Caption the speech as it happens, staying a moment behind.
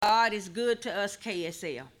God is good to us, KSL.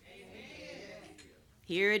 Amen.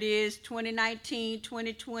 Here it is, 2019,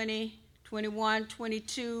 2020, 21,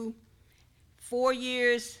 22, 4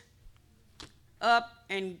 years up,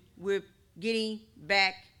 and we're getting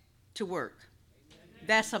back to work. Amen.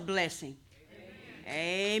 That's a blessing.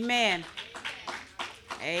 Amen.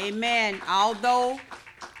 Amen. Although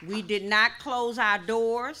we did not close our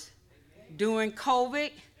doors during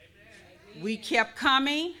COVID, we kept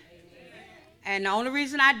coming. And the only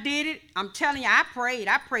reason I did it, I'm telling you, I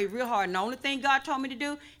prayed real hard. And the only thing God told me to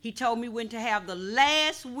do, he told me when to have the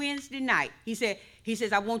last Wednesday night. He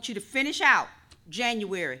says, I want you to finish out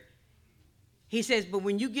January. He says, but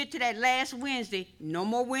when you get to that last Wednesday, no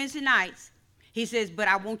more Wednesday nights. He says, but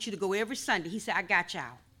I want you to go every Sunday. He said, I got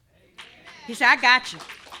y'all. He said, I got you.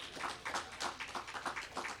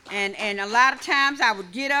 And a lot of times I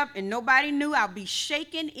would get up and nobody knew. I would be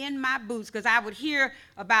shaking in my boots because I would hear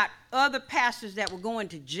about other pastors that were going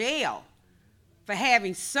to jail for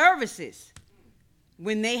having services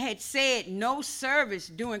when they had said no service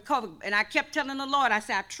during COVID. And I kept telling the Lord, I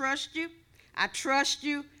said, I trust you, I trust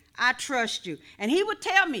you, I trust you. And he would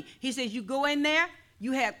tell me, he says, you go in there,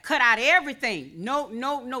 you have cut out everything.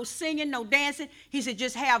 No singing, no dancing. He said,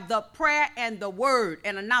 just have the prayer and the word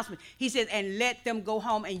and announcement. He said, and let them go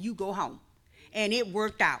home and you go home. And it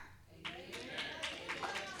worked out.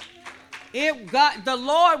 The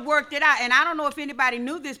Lord worked it out. And I don't know if anybody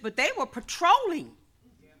knew this, but they were patrolling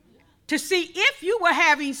to see if you were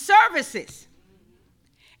having services.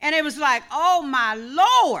 And it was like, oh my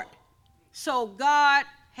Lord. So God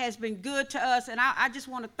has been good to us, and I just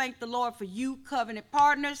want to thank the Lord for you covenant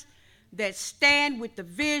partners that stand with the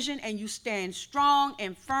vision and you stand strong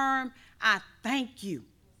and firm. I thank you.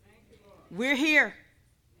 We're here.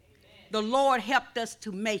 The Lord helped us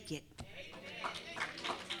to make it.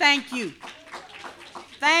 Thank you.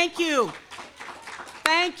 Thank you.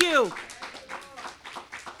 Thank you.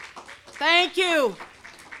 Thank you.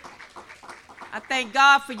 I thank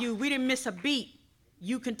God for you. We didn't miss a beat.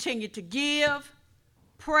 You continue to give,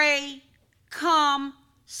 pray, come,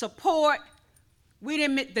 support. We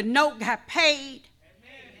didn't miss, the note got paid.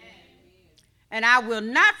 Amen. And I will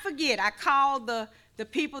not forget, I called the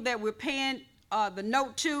people that we're paying the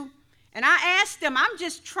note to, and I asked them, I'm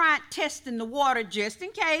just testing the water just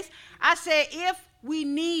in case. I said, if we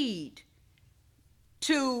need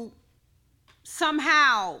to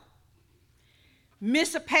somehow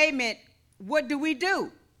miss a payment, what do we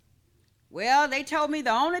do? Well, they told me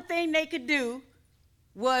the only thing they could do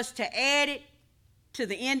was to add it to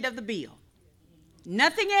the end of the bill.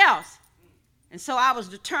 Nothing else. And so I was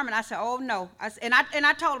determined. I said, oh, no. And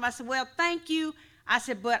I told them, I said, well, thank you. I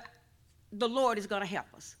said, but the Lord is going to help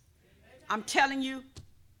us. I'm telling you,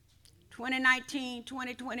 2019,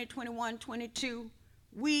 2020, 21, 22,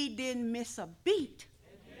 we didn't miss a beat.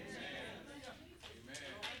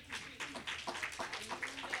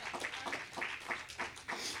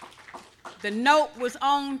 The note was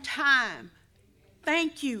on time.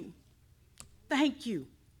 Thank you. Thank you.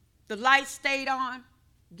 The lights stayed on.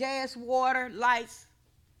 Gas, water, lights,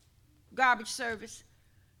 garbage service.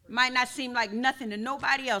 Might not seem like nothing to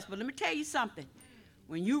nobody else, but let me tell you something.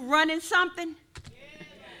 When you running something,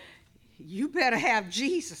 you better have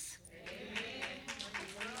Jesus.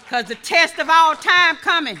 Because the test of all time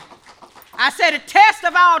coming. I said the test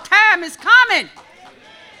of all time is coming.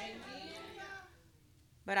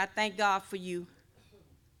 But I thank God for you.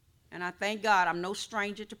 And I thank God I'm no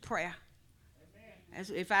stranger to prayer. As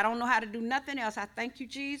if I don't know how to do nothing else, I thank you,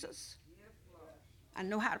 Jesus. I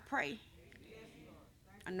know how to pray.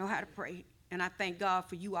 I know how to pray. And I thank God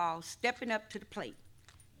for you all stepping up to the plate.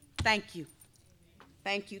 Thank you.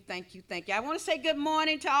 Thank you, thank you, thank you. I want to say good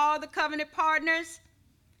morning to all the covenant partners.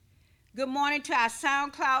 Good morning to our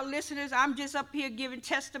SoundCloud listeners. I'm just up here giving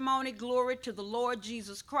testimony, glory to the Lord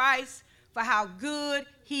Jesus Christ for how good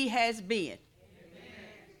he has been.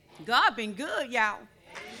 Amen. God been good, y'all. Amen.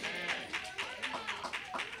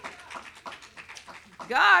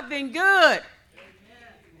 God been good. Amen.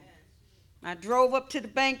 I drove up to the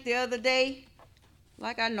bank the other day,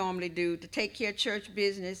 like I normally do, to take care of church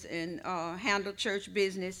business and handle church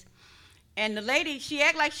business. And the lady, she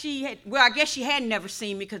acted like she had, well, I guess she had never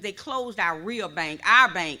seen me because they closed our real bank, our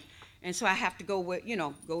bank. And so I have to go with,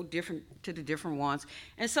 go different to the different ones.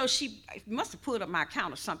 And so she must have pulled up my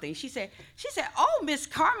account or something. She said, oh, Miss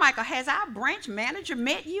Carmichael, has our branch manager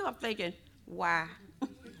met you? I'm thinking, why?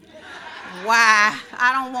 Why?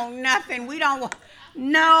 I don't want nothing. We don't want,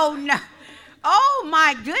 no. Oh,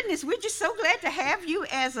 my goodness, we're just so glad to have you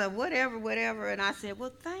as a whatever. And I said,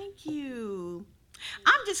 well, thank you.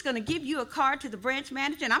 I'm just going to give you a card to the branch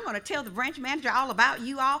manager, and I'm going to tell the branch manager all about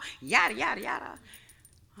you all, yada, yada, yada.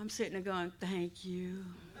 I'm sitting there going, thank you.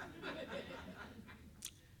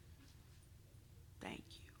 Thank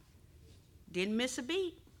you. Didn't miss a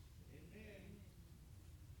beat.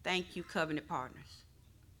 Thank you, covenant partners.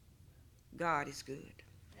 God is good.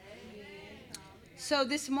 Amen. So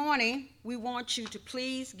this morning, we want you to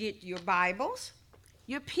please get your Bibles,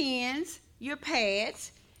 your pens, your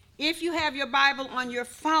pads. If you have your Bible on your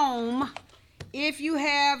phone, if you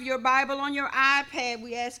have your Bible on your iPad,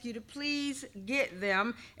 we ask you to please get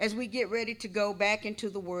them as we get ready to go back into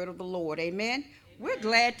the Word of the Lord. Amen. We're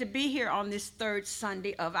glad to be here on this third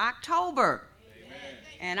Sunday of October. Amen.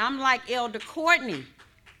 And I'm like Elder Courtney.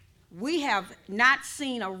 We have not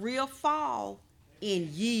seen a real fall in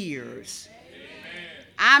years. Amen.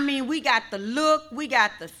 I mean, we got the look, we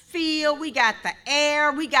got the feel, we got the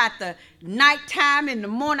air, we got the nighttime in the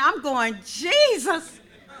morning. I'm going, Jesus,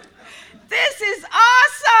 this is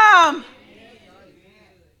awesome.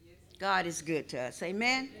 God is good to us.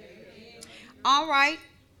 Amen. All right.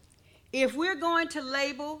 If we're going to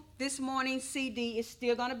label this morning's CD, it's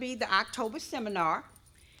still going to be the October seminar.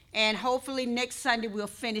 And hopefully next Sunday we'll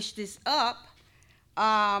finish this up.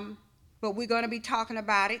 But we're going to be talking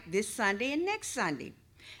about it this Sunday and next Sunday.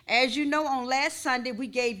 As you know, on last Sunday we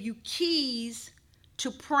gave you keys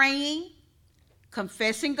to praying,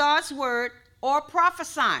 confessing God's word, or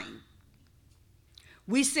prophesying.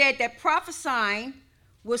 We said that prophesying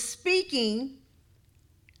was speaking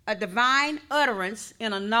a divine utterance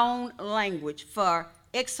in a known language for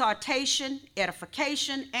exhortation,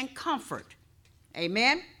 edification, and comfort.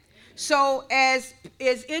 Amen? So as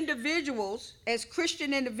individuals, as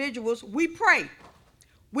Christian individuals, we pray.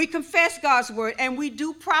 We confess God's word, and we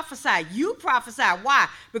do prophesy. You prophesy. Why?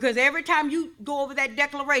 Because every time you go over that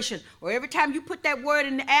declaration, or every time you put that word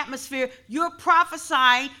in the atmosphere, you're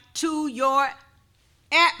prophesying to your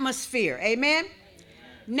atmosphere. Amen?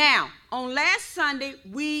 Now, on last Sunday,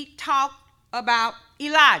 we talked about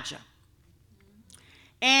Elijah.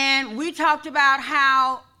 And we talked about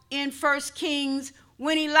how in 1 Kings,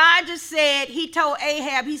 when Elijah said, he told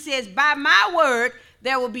Ahab, he says, by my word,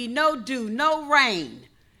 there will be no dew, no rain.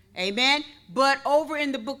 Amen. But over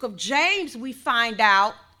in the book of James, we find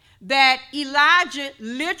out that Elijah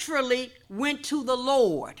literally went to the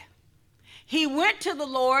Lord. He went to the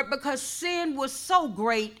Lord because sin was so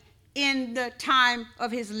great in the time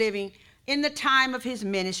of his living, in the time of his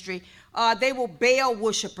ministry. They were Baal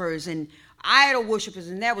worshipers and idol worshipers,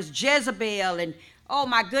 and there was Jezebel, and oh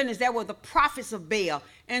my goodness, there were the prophets of Baal.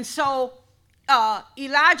 And so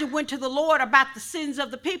Elijah went to the Lord about the sins of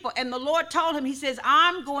the people, and the Lord told him, he says,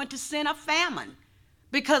 I'm going to send a famine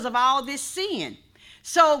because of all this sin.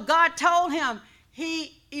 So God told him,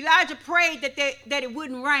 Elijah prayed that it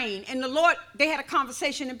wouldn't rain, and the Lord, they had a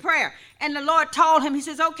conversation in prayer, and the Lord told him, he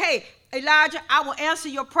says, okay, Elijah, I will answer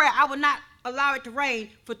your prayer. I will not allow it to rain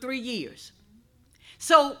for 3 years.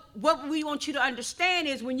 So what we want you to understand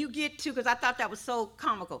is when you get to, because I thought that was so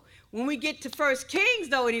comical, when we get to 1 Kings,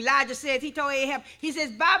 though, and Elijah says, he told Ahab, he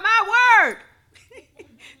says, by my word,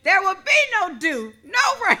 there will be no dew,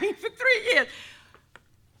 no rain for 3 years.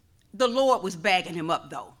 The Lord was bagging him up,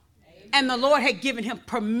 though. And the Lord had given him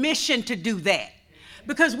permission to do that.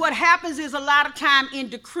 Because what happens is a lot of time in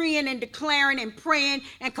decreeing and declaring and praying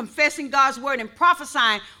and confessing God's word and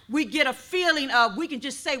prophesying, we get a feeling of we can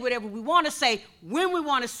just say whatever we want to say when we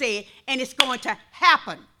want to say it, and it's going to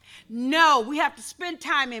happen. No, we have to spend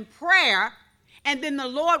time in prayer, and then the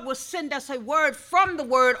Lord will send us a word from the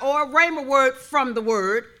word or a rhema word from the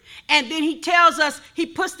word. And then he tells us, he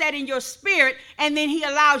puts that in your spirit, and then he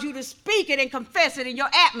allows you to speak it and confess it in your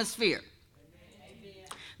atmosphere. Amen.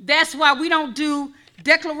 That's why we don't do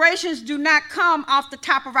declarations, do not come off the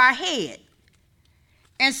top of our head.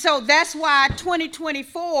 And so that's why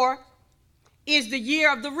 2024 is the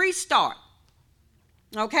year of the restart.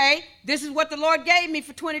 Okay? This is what the Lord gave me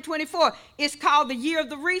for 2024. It's called the year of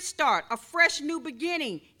the restart, a fresh new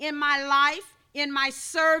beginning in my life, in my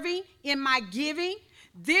serving, in my giving.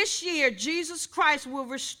 This year, Jesus Christ will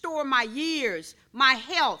restore my years, my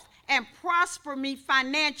health, and prosper me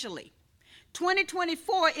financially.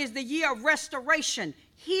 2024 is the year of restoration,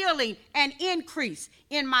 healing, and increase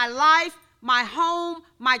in my life, my home,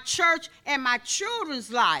 my church, and my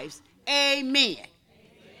children's lives. Amen. Amen.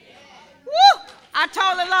 Woo! I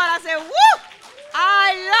told the Lord, I said, woo!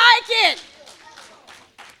 I like it.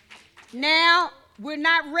 Now, we're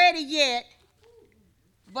not ready yet,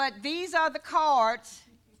 but these are the cards.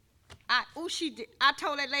 I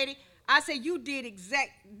told that lady, I said, you did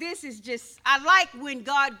this is just, I like when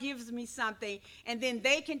God gives me something and then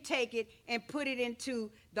they can take it and put it into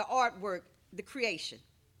the artwork, the creation.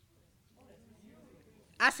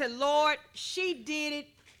 I said, Lord, she did it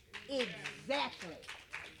exactly.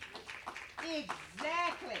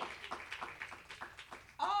 Exactly.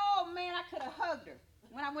 Oh, man, I could have hugged her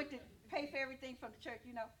when I went to pay for everything from the church,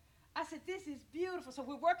 you know. I said, this is beautiful. So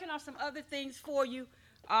we're working on some other things for you.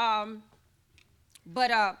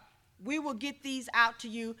 But we will get these out to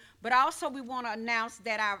you. But also we want to announce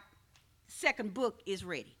that our second book is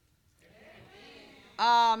ready.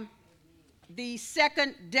 The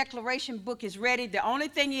second declaration book is ready. The only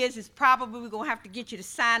thing is probably we're going to have to get you to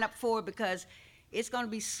sign up for it because it's going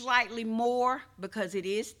to be slightly more because it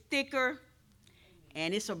is thicker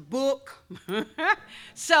and it's a book.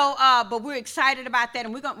 So, but we're excited about that,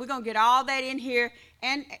 and we're going to get all that in here.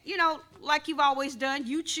 And, you know, like you've always done,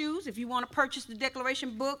 you choose. If you want to purchase the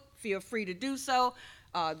declaration book, feel free to do so.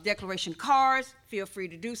 Declaration cards, feel free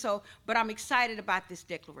to do so. But I'm excited about this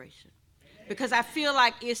declaration because I feel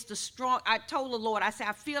like it's the strong. I told the Lord, I said,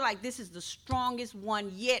 I feel like this is the strongest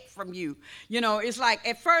one yet from you. You know, it's like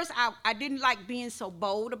at first I didn't like being so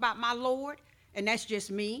bold about my Lord, and that's just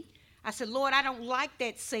me. I said, Lord, I don't like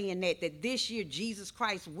that saying that this year Jesus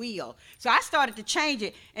Christ will. So I started to change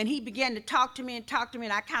it, and he began to talk to me,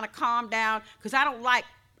 and I kind of calmed down because I don't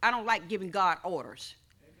like giving God orders.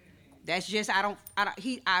 That's just,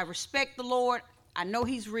 I respect the Lord. I know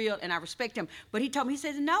he's real, and I respect him. But he told me, he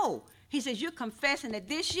says, no. He says, you're confessing that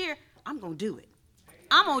this year I'm going to do it.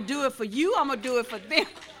 I'm going to do it for you. I'm going to do it for them.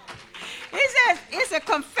 He says, it's a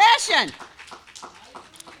confession.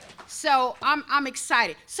 So I'm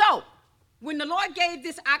excited. So when the Lord gave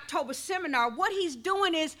this October seminar, what he's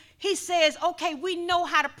doing is he says, okay, we know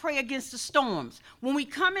how to pray against the storms. When we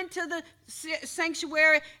come into the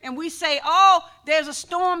sanctuary and we say, oh, there's a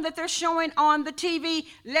storm that they're showing on the TV,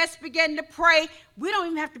 let's begin to pray. We don't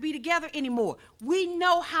even have to be together anymore. We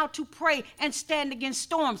know how to pray and stand against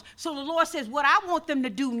storms. So the Lord says, what I want them to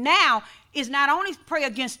do now is not only pray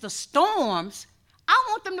against the storms, I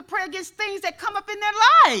want them to pray against things that come up in their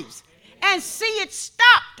lives and see it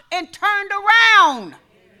stopped and turned around.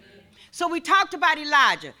 So we talked about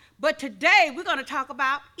Elijah, but today we're going to talk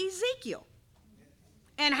about Ezekiel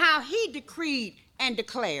and how he decreed and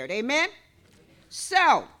declared. Amen?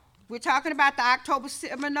 So we're talking about the October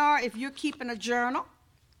seminar. If you're keeping a journal,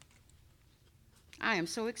 I am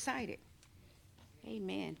so excited.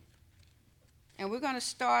 Amen. And we're going to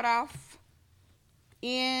start off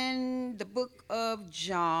in the book of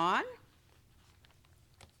John.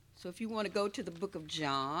 So if you want to go to the book of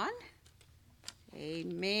John,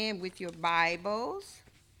 amen, with your Bibles,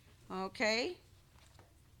 okay,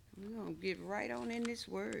 we're going to get right on in this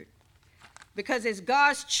word. Because as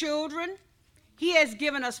God's children, he has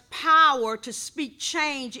given us power to speak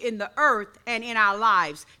change in the earth and in our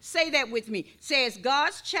lives. Say that with me. Say, as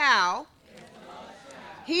God's child,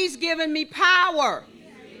 he's given me power.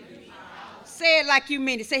 Say it like you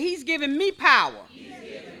mean it. Say, he's given me power.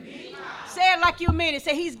 Say it like you mean it.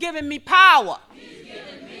 Say, he's giving me power. He's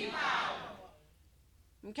giving me power.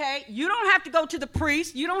 Okay? You don't have to go to the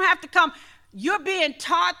priest. You don't have to come. You're being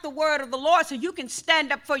taught the word of the Lord so you can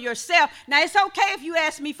stand up for yourself. Now, it's okay if you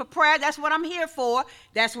ask me for prayer. That's what I'm here for.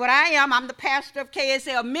 That's what I am. I'm the pastor of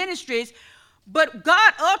KSL Ministries. But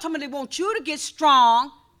God ultimately wants you to get strong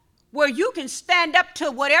where you can stand up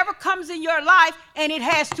to whatever comes in your life and it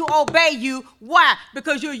has to obey you. Why?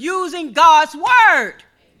 Because you're using God's word.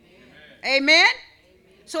 Amen? Amen?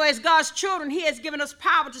 So as God's children, he has given us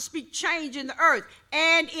power to speak change in the earth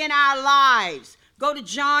and in our lives. Go to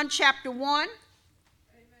John chapter 1. Amen.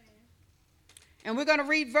 And we're going to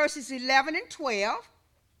read verses 11 and 12.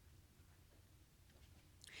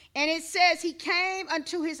 And it says, he came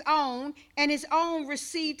unto his own, and his own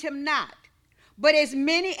received him not. But as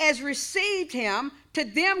many as received him, to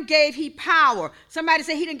them gave he power. Somebody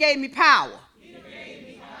say, he done gave me power.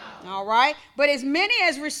 All right. But as many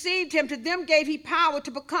as received him, to them gave he power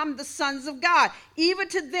to become the sons of God, even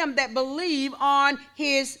to them that believe on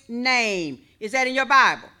his name. Is that in your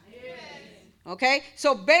Bible? Yes. Okay.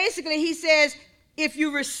 So basically he says, if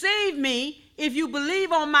you receive me, if you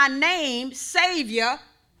believe on my name, Savior,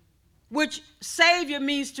 which Savior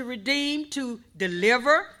means to redeem, to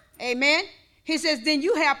deliver. Amen. He says, then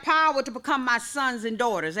you have power to become my sons and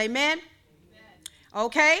daughters. Amen.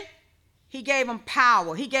 Okay. He gave them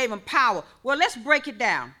power. He gave them power. Well, let's break it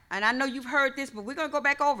down. And I know you've heard this, but we're going to go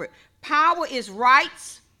back over it. Power is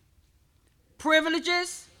rights,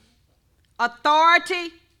 privileges,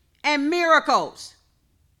 authority, and miracles.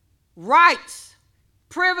 Rights,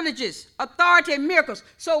 privileges, authority, and miracles.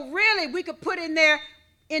 So really, we could put in there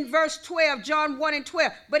in verse 12, John 1 and 12.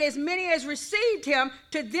 But as many as received him,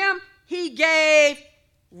 to them he gave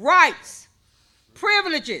rights,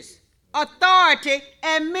 privileges, authority,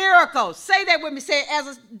 and miracles. Say that with me. Say, as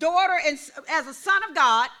a daughter and as a son of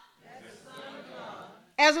God,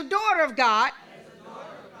 As a daughter of God,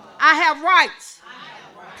 I have rights,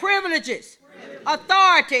 privileges,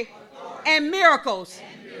 authority, and miracles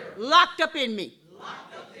locked up in me.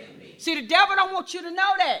 See, the devil don't want you to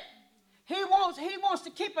know that. He wants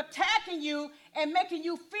to keep attacking you and making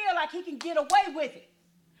you feel like he can get away with it.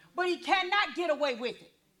 But he cannot get away with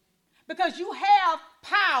it. Because you have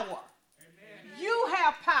power. Amen. You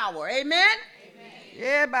have power. Amen?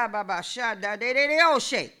 Yeah,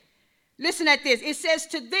 listen at this. It says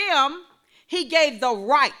to them, he gave the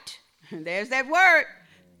right. There's that word.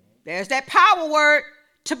 There's that power word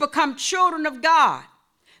to become children of God.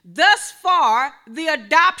 Thus far, the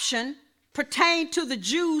adoption pertained to the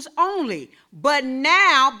Jews only. But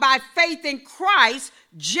now, by faith in Christ,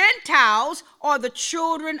 Gentiles are the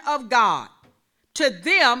children of God. To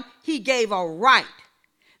them, he gave a right.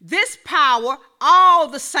 This power all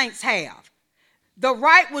the saints have. The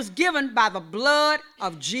right was given by the blood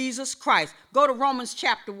of Jesus Christ. Go to Romans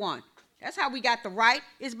chapter 1. That's how we got the right.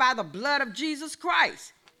 It's by the blood of Jesus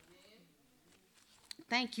Christ.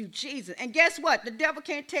 Thank you, Jesus. And guess what? The devil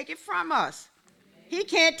can't take it from us. He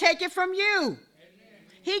can't take it from you.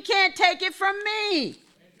 He can't take it from me.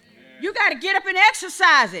 You got to get up and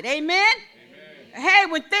exercise it. Amen? Hey,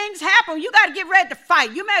 when things happen, you got to get ready to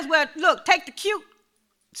fight. You may as well, look, take the cute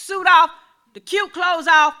suit off, the cute clothes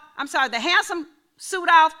off. I'm sorry, the handsome suit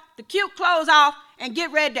off, the cute clothes off, and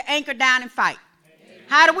get ready to anchor down and fight. Amen.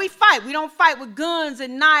 How do we fight? We don't fight with guns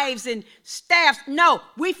and knives and staffs. No,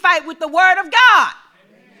 we fight with the word of God.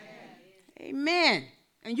 Amen. Amen.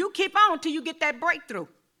 And you keep on till you get that breakthrough.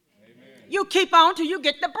 Amen. You keep on till you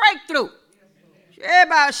get the breakthrough.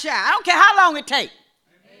 Everybody shout. I don't care how long it takes.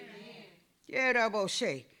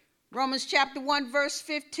 Romans chapter 1, verse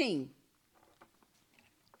 15.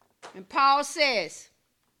 And Paul says,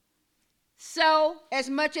 so as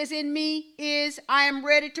much as in me is, I am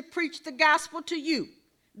ready to preach the gospel to you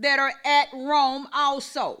that are at Rome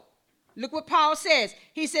also. Look what Paul says.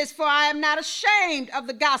 He says, for I am not ashamed of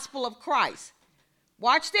the gospel of Christ.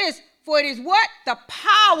 Watch this. For it is what? The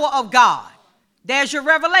power of God. There's your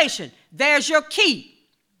revelation. There's your key.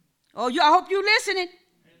 Oh, I hope you're listening.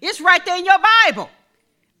 It's right there in your Bible.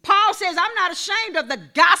 Paul says, I'm not ashamed of the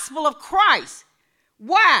gospel of Christ.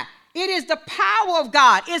 Why? It is the power of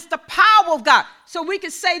God. It's the power of God. So we can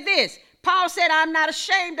say this. Paul said, I'm not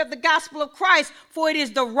ashamed of the gospel of Christ, for it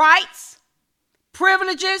is the rights,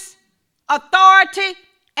 privileges, authority,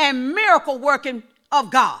 and miracle working of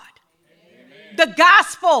God. Amen. The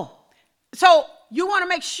gospel. So you want to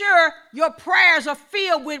make sure your prayers are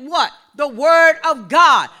filled with what? The word of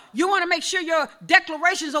God. You want to make sure your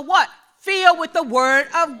declarations are what? Filled with the word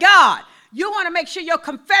of God. You want to make sure your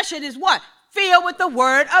confession is what? Filled with the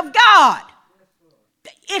word of God.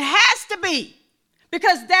 It has to be.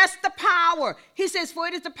 Because that's the power. He says, for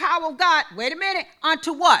it is the power of God. Wait a minute.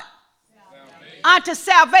 Unto what? Salvation. Unto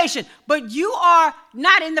salvation. But you are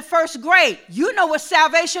not in the first grade. You know what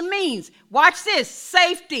salvation means. Watch this.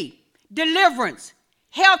 Safety, deliverance,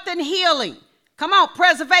 health and healing. Come on,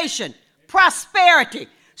 preservation, prosperity.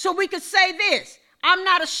 So we could say this. I'm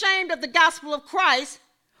not ashamed of the gospel of Christ,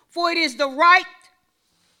 for it is the right,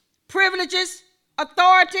 privileges,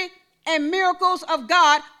 authority, and miracles of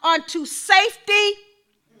God unto safety,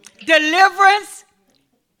 deliverance,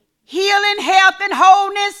 healing, health, and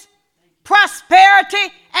wholeness,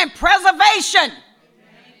 prosperity, and preservation.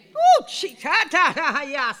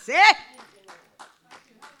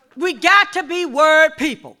 We got to be word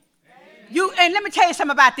people. And let me tell you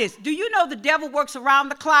something about this. Do you know the devil works around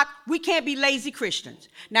the clock? We can't be lazy Christians.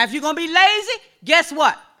 Now, if you're going to be lazy, guess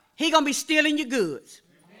what? He's going to be stealing your goods.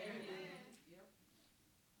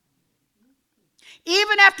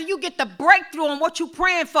 Even after you get the breakthrough on what you're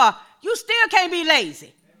praying for, you still can't be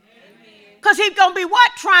lazy. Because he's going to be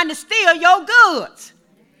what? Trying to steal your goods.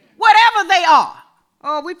 Whatever they are.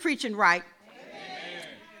 Oh, we're preaching right.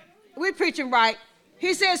 We're preaching right.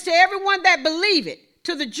 He says to everyone that believe it,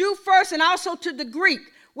 to the Jew first and also to the Greek,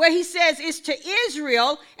 where he says it's to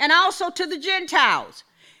Israel and also to the Gentiles.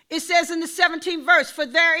 It says in the 17th verse, for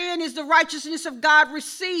therein is the righteousness of God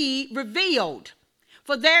revealed.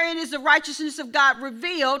 For therein is the righteousness of God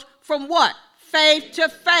revealed from what? Faith to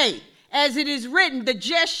faith. As it is written, the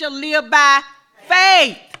just shall live by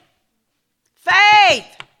faith. Faith.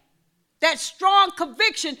 That strong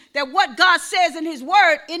conviction that what God says in his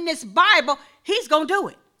word, in this Bible, he's going to do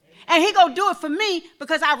it. And he's going to do it for me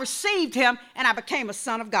because I received him and I became a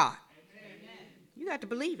son of God. Amen. You got to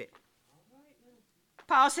believe it.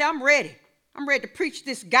 Paul said, I'm ready. I'm ready to preach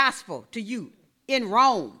this gospel to you in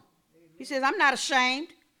Rome. He says, I'm not ashamed.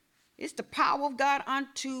 It's the power of God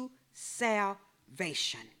unto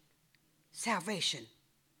salvation. Salvation.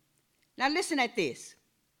 Now listen at this.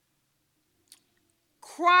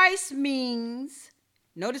 Christ means,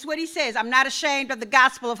 notice what he says, I'm not ashamed of the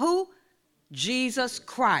gospel of who? Jesus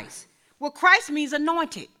Christ. Well, Christ means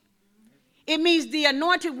anointed. It means the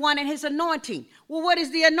anointed one and his anointing. Well, what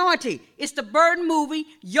is the anointing? It's the burden moving,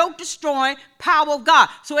 yoke destroying power of God.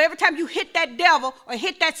 So every time you hit that devil or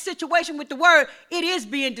hit that situation with the word, it is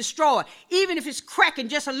being destroyed. Even if it's cracking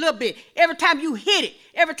just a little bit, every time you hit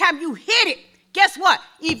it, guess what?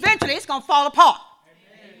 Eventually it's going to fall apart.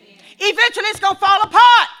 Amen. Eventually it's going to fall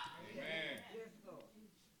apart.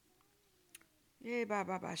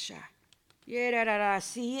 Yeah, I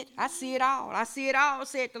see it. I see it all. I see it all,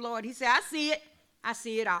 said the Lord. He said, I see it. I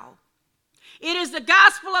see it all. It is the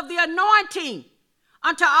gospel of the anointing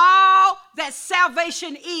unto all that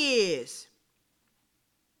salvation is.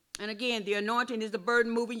 And again, the anointing is the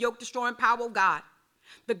burden moving, yoke destroying power of God.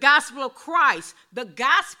 The gospel of Christ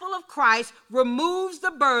removes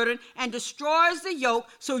the burden and destroys the yoke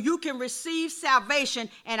so you can receive salvation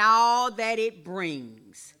and all that it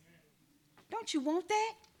brings. Don't you want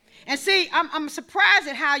that? And see, I'm surprised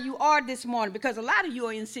at how you are this morning because a lot of you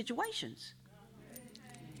are in situations.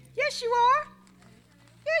 Yes, you are.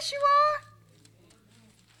 Yes, you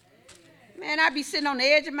are. Man, I be sitting on the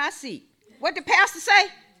edge of my seat. What did pastor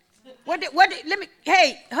say?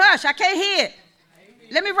 Hey, hush, I can't hear it.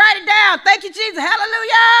 Let me write it down. Thank you, Jesus.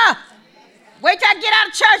 Hallelujah. Wait till I get out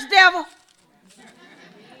of church, devil.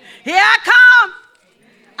 Here I come.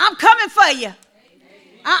 I'm coming for you.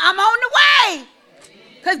 I'm on the way.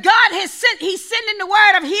 Because God he's sending the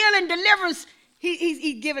word of healing, deliverance.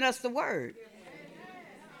 He's giving us the word.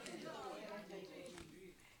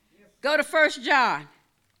 Go to 1 John.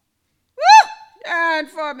 Woo! Shine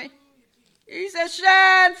for me. He said,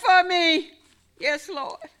 shine for me. Yes,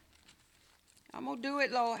 Lord. I'm going to do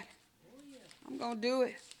it, Lord. I'm going to do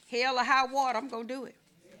it. Hell or high water, I'm going to do it.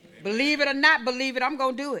 Believe it or not believe it, I'm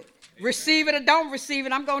going to do it. Receive it or don't receive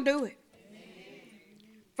it, I'm going to do it.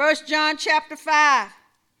 1 John chapter 5.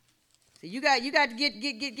 So you got to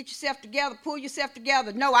get yourself together, pull yourself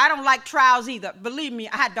together. No, I don't like trials either. Believe me,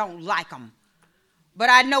 I don't like them. But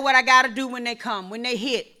I know what I got to do when they come, when they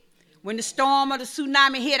hit. When the storm or the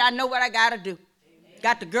tsunami hit, I know what I got to do.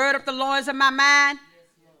 Got to gird up the loins of my mind.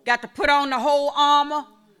 Got to put on the whole armor.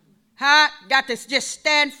 Got to just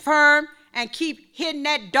stand firm and keep hitting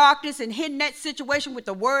that darkness and hitting that situation with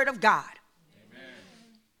the word of God.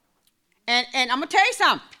 Amen. And I'm going to tell you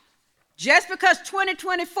something. Just because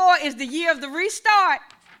 2024 is the year of the restart,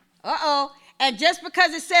 and just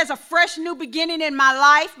because it says a fresh new beginning in my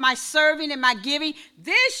life, my serving and my giving,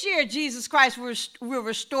 this year Jesus Christ will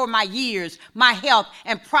restore my years, my health,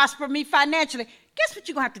 and prosper me financially. Guess what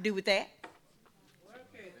you're going to have to do with that?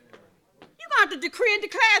 You're going to have to decree and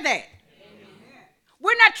declare that.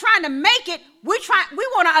 We're not trying to make it. We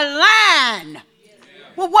want to align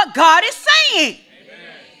with what God is saying.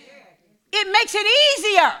 It makes it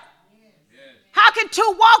easier. How can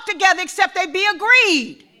two walk together except they be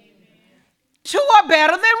agreed? Two are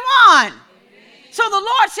better than one. So the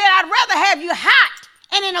Lord said, I'd rather have you hot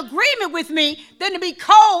and in agreement with me than to be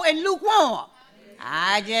cold and lukewarm.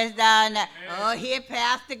 I just don't know. Oh, here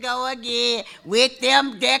Pastor go again with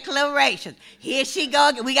them declarations. Here she go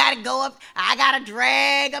again. We got to go up. I got to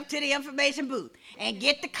drag up to the information booth and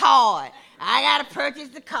get the card. I got to purchase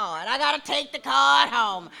the card. I got to take the card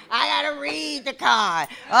home. I got to read the card.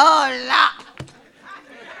 Oh, Lord.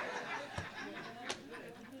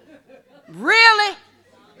 Really?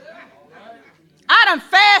 I done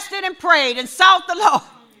fasted and prayed and sought the Lord.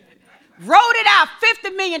 Wrote it out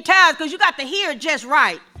 50 million times because you got to hear it just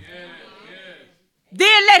right.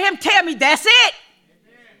 Then let him tell me that's it.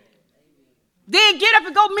 Then get up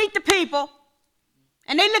and go meet the people.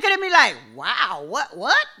 And they looking at me like, wow,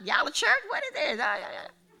 what? Y'all a church? What is this?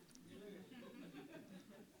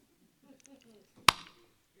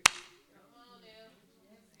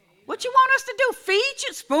 What you want us to do? Feed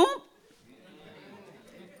you? Spoon?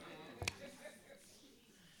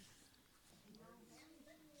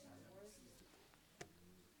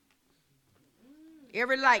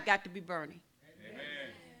 Every light got to be burning. Amen.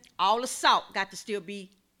 All the salt got to still be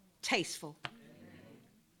tasteful. Amen.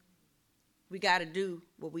 We got to do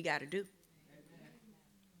what we got to do. Amen.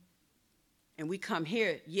 And we come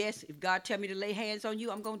here, yes, if God tell me to lay hands on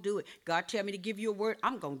you, I'm going to do it. God tell me to give you a word,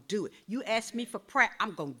 I'm going to do it. You ask me for prayer,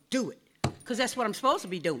 I'm going to do it. Because that's what I'm supposed to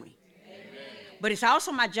be doing. Amen. But it's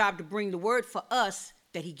also my job to bring the word for us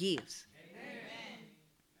that he gives. Amen.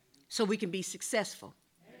 So we can be successful.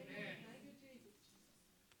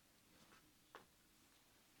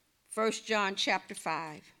 1 John chapter 5.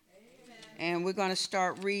 Amen. And we're going to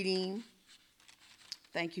start reading.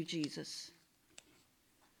 Thank you, Jesus.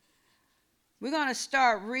 We're going to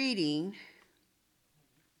start reading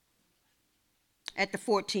at the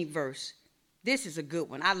 14th verse. This is a good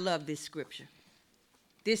one. I love this scripture.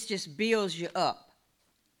 This just builds you up.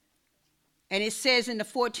 And it says in the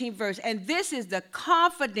 14th verse, and this is the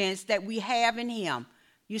confidence that we have in him.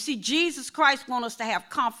 You see, Jesus Christ wants us to have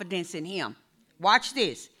confidence in him. Watch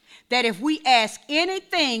this. That if we ask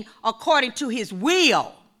anything according to his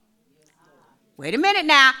will, wait a minute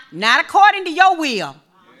now, not according to your will.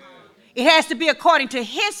 It has to be according to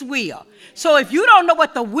his will. So if you don't know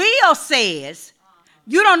what the will says,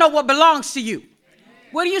 you don't know what belongs to you.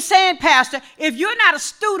 What are you saying, Pastor? If you're not a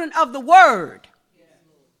student of the word,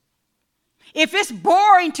 if it's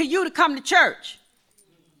boring to you to come to church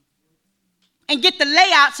and get the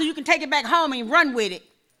layout so you can take it back home and run with it,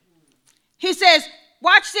 he says,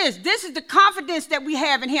 watch this. This is the confidence that we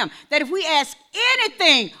have in him, that if we ask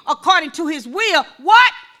anything according to his will,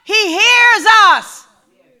 what? He hears us.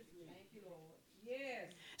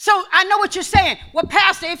 So I know what you're saying. Well,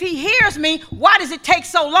 Pastor, if he hears me, why does it take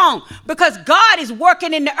so long? Because God is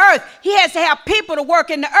working in the earth. He has to have people to work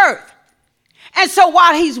in the earth. And so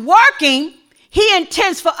while he's working, he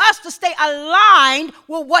intends for us to stay aligned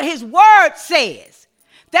with what his word says.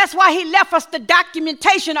 That's why he left us the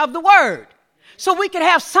documentation of the word, so we could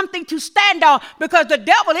have something to stand on, because the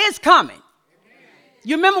devil is coming.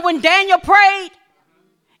 You remember when Daniel prayed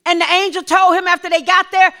and the angel told him after they got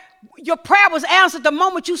there, your prayer was answered the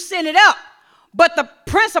moment you sent it up. But the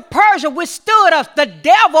prince of Persia withstood us. The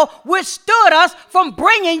devil withstood us from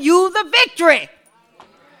bringing you the victory.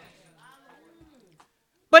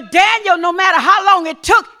 But Daniel, no matter how long it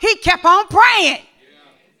took, he kept on praying.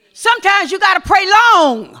 Sometimes you got to pray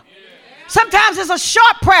long. Sometimes it's a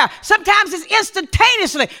short prayer. Sometimes it's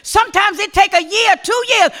instantaneously. Sometimes it take a year, 2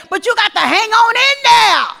 years, but you got to hang on in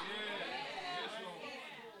there.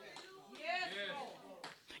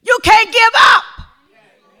 You can't give up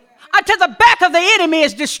until the back of the enemy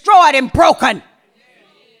is destroyed and broken.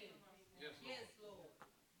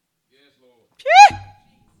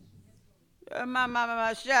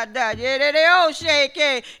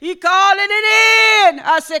 He calling it in.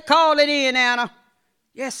 I said, call it in, Anna.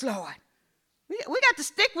 Yes, Lord. We got to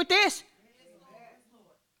stick with this.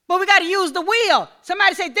 But we got to use the will.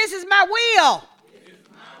 Somebody say, this is my will.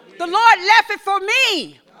 The Lord left it for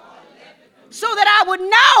me, so that I would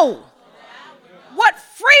know what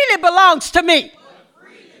freely belongs to me.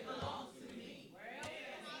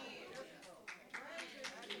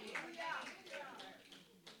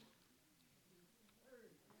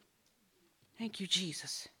 Thank you,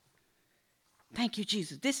 Jesus. Thank you,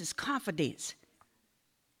 Jesus. This is confidence.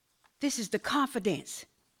 This is the confidence.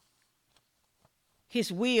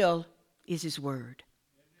 His will is his word.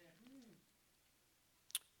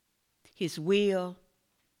 His will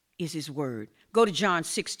is his word. Go to John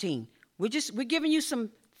 16. We're giving you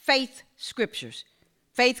some faith scriptures.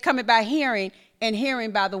 Faith coming by hearing, and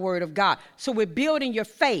hearing by the word of God. So we're building your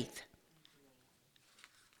faith.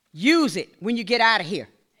 Use it when you get out of here.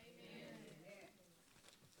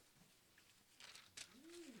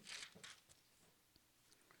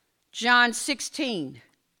 John 16.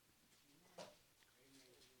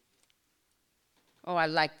 Oh, I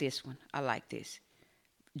like this one. I like this.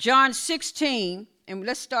 John 16, and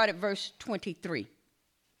let's start at verse 23.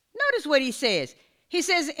 Notice what he says. He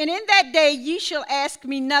says, and in that day ye shall ask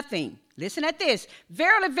me nothing. Listen at this.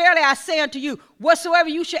 Verily, verily, I say unto you, whatsoever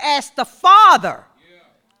you shall ask the Father,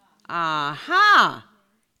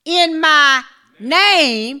 in my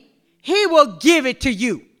name, he will give it to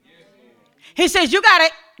you. He says, you got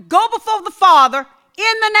to go before the Father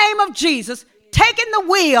in the name of Jesus, taking the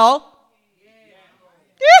will,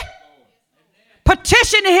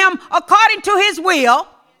 petitioning him according to his will,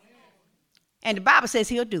 and the Bible says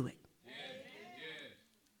he'll do it.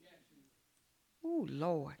 Oh,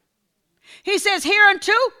 Lord. He says,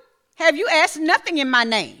 hereunto have you asked nothing in my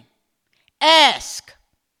name. Ask,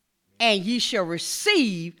 and ye shall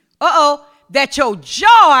receive, that your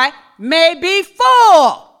joy may be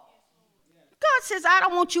full. God says, I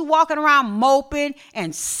don't want you walking around moping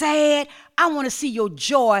and sad. I want to see your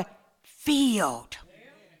joy filled.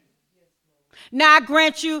 Now, I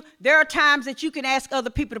grant you, there are times that you can ask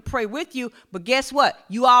other people to pray with you, but guess what?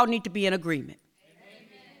 You all need to be in agreement.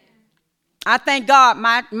 I thank God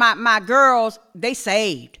my girls, they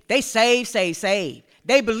saved. They saved.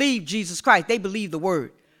 They believe Jesus Christ. They believe the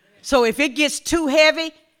word. So if it gets too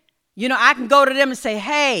heavy, I can go to them and say,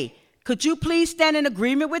 hey, could you please stand in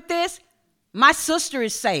agreement with this? My sister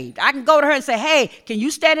is saved. I can go to her and say, hey, can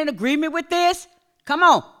you stand in agreement with this? Come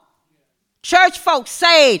on. Church folks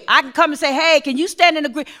saved. I can come and say, hey, can you stand in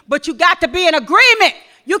agreement? But you got to be in agreement.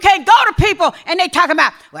 You can't go to people and they talking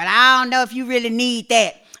about, well, I don't know if you really need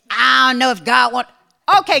that. I don't know if God wants.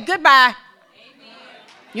 Okay, goodbye. Amen.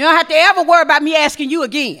 You don't have to ever worry about me asking you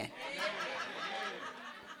again.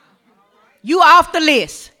 You off the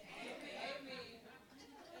list.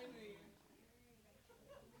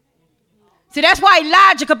 See, that's why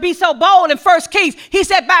Elijah could be so bold in 1 Kings. He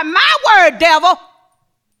said, by my word, devil,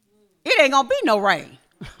 it ain't going to be no rain.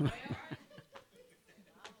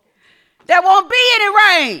 There won't be any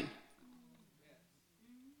rain.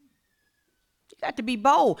 You got to be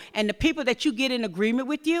bold. And the people that you get in agreement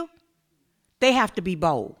with you, they have to be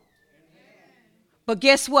bold. But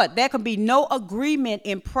guess what? There can be no agreement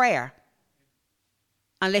in prayer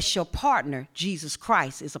unless your partner, Jesus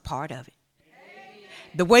Christ, is a part of it.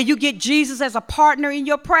 The way you get Jesus as a partner in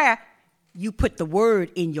your prayer, you put the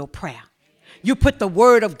word in your prayer. You put the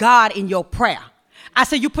word of God in your prayer. I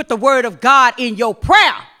said you put the word of God in your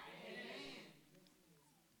prayer.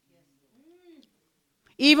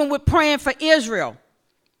 Even with praying for Israel,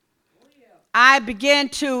 I began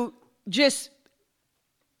to just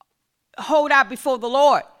hold out before the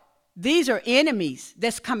Lord. These are enemies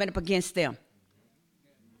that's coming up against them.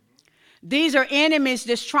 These are enemies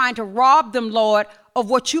that's trying to rob them, Lord, of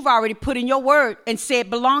what you've already put in your word and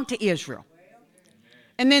said belonged to Israel.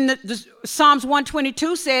 And then the Psalms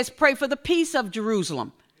 122 says, pray for the peace of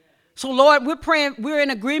Jerusalem. So, Lord, we're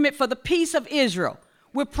in agreement for the peace of Israel.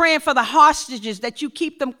 We're praying for the hostages, that you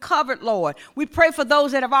keep them covered, Lord. We pray for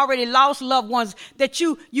those that have already lost loved ones, that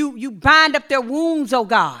you bind up their wounds, oh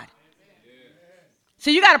God.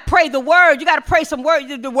 So you got to pray the word. You got to pray some word.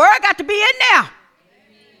 The word got to be in there.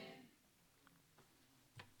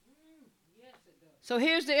 So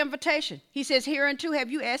here's the invitation. He says, hereunto have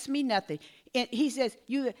you asked me nothing. And he says,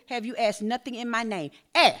 have you asked nothing in my name?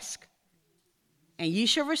 Ask, and ye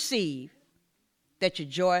shall receive, that your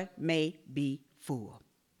joy may be full.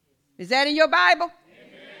 Is that in your Bible?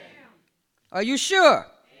 Amen. Are you sure?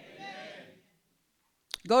 Amen.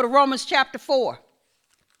 Go to Romans chapter 4.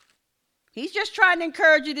 He's just trying to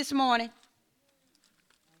encourage you this morning.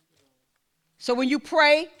 So when you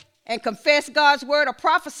pray and confess God's word or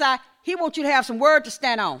prophesy, he wants you to have some word to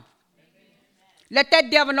stand on. Amen. Let that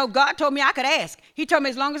devil know God told me I could ask. He told me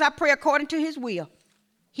as long as I pray according to his will,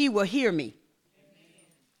 he will hear me. Amen.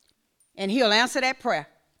 And he'll answer that prayer.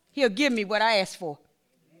 He'll give me what I asked for.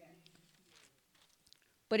 Amen.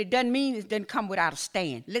 But it doesn't mean it doesn't come without a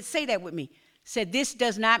stand. Let's say that with me. Say, this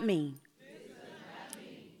does not mean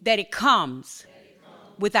that it comes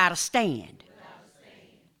without a stand.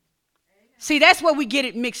 See, that's where we get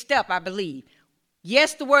it mixed up, I believe.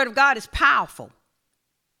 Yes, the word of God is powerful.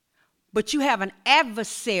 But you have an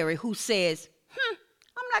adversary who says,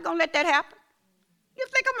 I'm not going to let that happen. You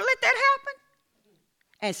think I'm going to let that happen?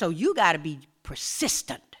 And so you got to be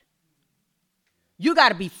persistent. You got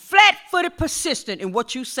to be flat-footed persistent in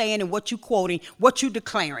what you're saying and what you're quoting, what you're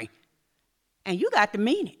declaring. And you got to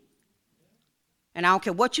mean it. And I don't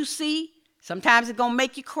care what you see. Sometimes it's going to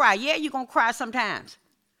make you cry. Yeah, you're going to cry sometimes.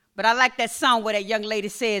 But I like that song where that young lady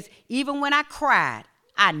says, even when I cried,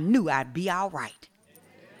 I knew I'd be all right.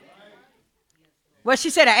 Well, she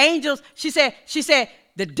said the angels, she said,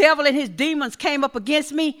 the devil and his demons came up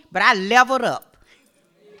against me, but I leveled up.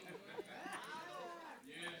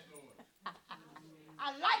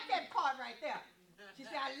 I like that part right there. She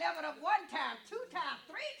said, I leveled up 1 time, 2 times,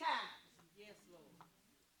 3 times. Yes, Lord.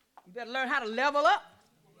 You better learn how to level up.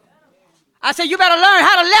 I said, you better learn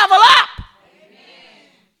how to level up.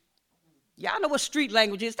 Y'all know what street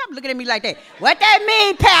language is. Stop looking at me like that. What that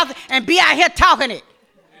mean, Pastor? And be out here talking it. Amen.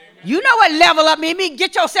 You know what level up means. It means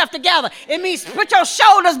get yourself together. It means put your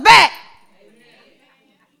shoulders back. Amen.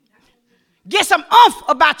 Get some oomph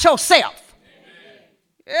about yourself.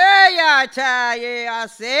 Amen. Yeah, I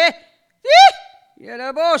say.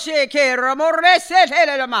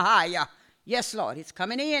 Yes, Lord, it's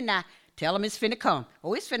coming in now. Tell them it's finna come.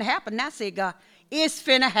 Oh, it's finna happen now, say God. It's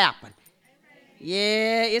finna happen.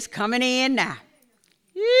 Yeah, it's coming in now.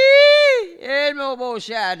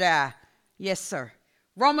 Yes, sir.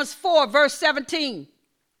 Romans 4, verse 17.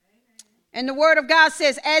 And the word of God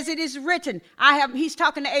says, as it is written, he's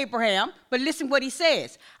talking to Abraham, but listen what he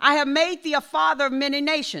says. I have made thee a father of many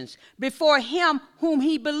nations before him whom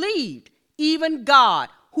he believed, even God,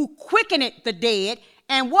 who quickeneth the dead,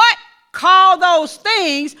 and what? Call those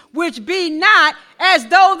things which be not as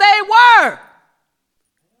though they were.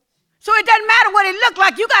 So it doesn't matter what it looked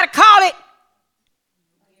like. You got to call it.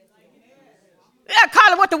 You got to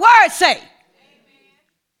call it what the words say.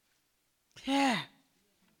 Yeah.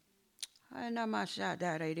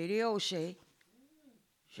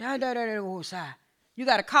 You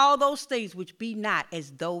got to call those things which be not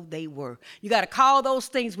as though they were. You got to call those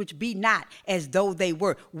things which be not as though they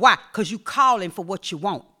were. Why? Because you're calling for what you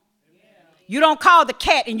want. You don't call the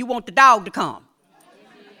cat and you want the dog to come.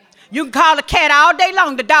 You can call the cat all day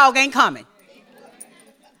long, the dog ain't coming.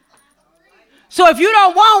 So if you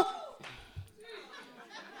don't want,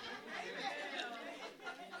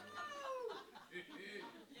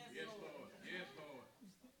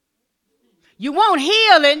 you want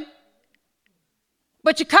healing,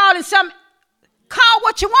 but you're calling some, call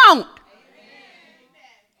what you want.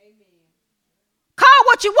 Call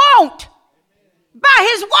what you want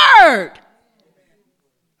by his word.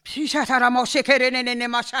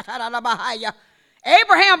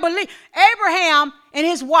 Abraham and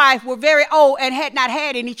his wife were very old and had not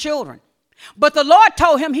had any children. But the Lord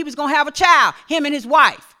told him he was going to have a child, him and his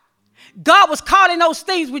wife. God was calling those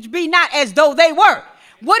things which be not as though they were.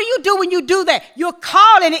 What do you do when you do that? You're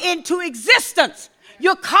calling it into existence.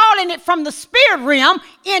 You're calling it from the spirit realm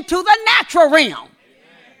into the natural realm.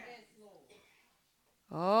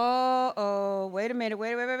 Wait a minute.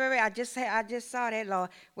 Wait. I just saw that, Lord.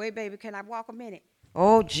 Wait, baby, can I walk a minute?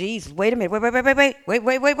 Oh, Jesus. Wait a minute.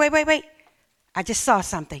 Wait. I just saw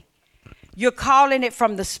something. You're calling it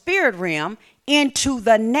from the spirit realm into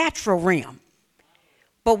the natural realm.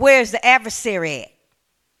 But where's the adversary at?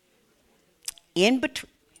 In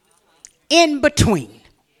between.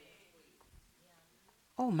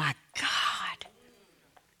 Oh, my God.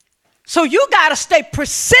 So you got to stay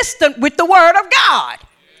persistent with the word of God.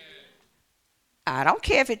 I don't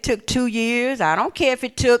care if it took 2 years. I don't care if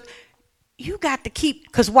it took. You got to keep.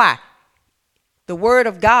 Because why? The word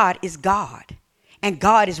of God is God. And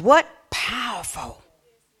God is what? Powerful.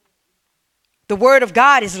 The word of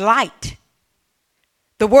God is light.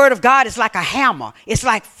 The word of God is like a hammer. It's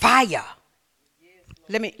like fire.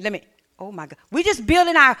 Let me. Oh my God. We're just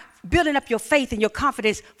building up your faith and your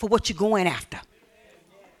confidence for what you're going after.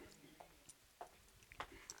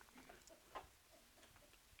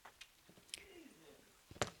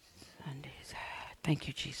 Thank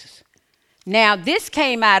you, Jesus. Now, this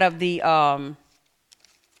came out of the, I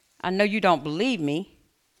know you don't believe me,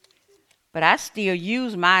 but I still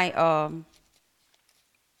use my,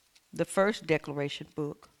 the first declaration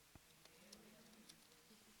book.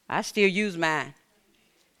 I still use mine.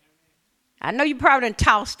 I know you probably done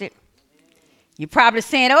tossed it. You're probably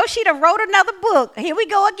saying, oh, she done wrote another book. Here we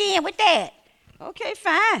go again with that. Okay,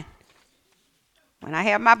 fine. When I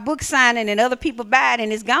have my book signing and other people buy it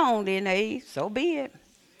and it's gone, then hey, so be it.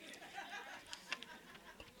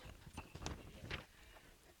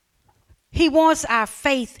 He wants our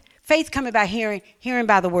faith coming by hearing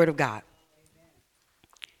by the word of God.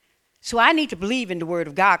 So I need to believe in the word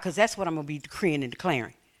of God because that's what I'm going to be decreeing and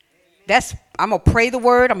declaring. I'm going to pray the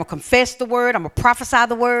word. I'm going to confess the word. I'm going to prophesy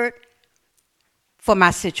the word for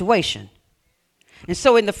my situation. And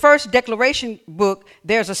so in the first declaration book,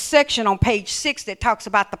 there's a section on page 6 that talks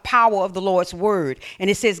about the power of the Lord's word. And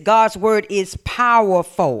it says God's word is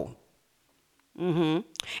powerful. And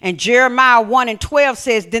Jeremiah 1:12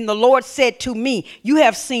 says, then the Lord said to me, you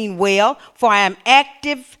have seen well, for I am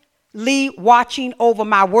actively watching over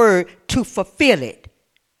my word to fulfill it.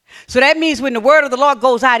 So that means when the word of the Lord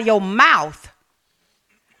goes out of your mouth,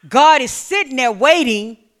 God is sitting there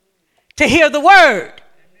waiting to hear the word.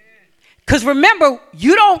 Because remember,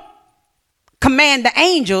 you don't command the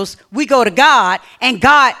angels. We go to God, and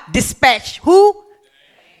God dispatched who?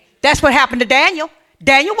 That's what happened to Daniel.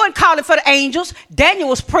 Daniel wasn't calling for the angels. Daniel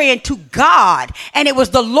was praying to God, and it was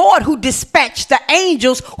the Lord who dispatched the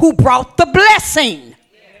angels who brought the blessing.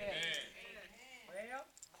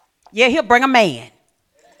 Yeah, he'll bring a man.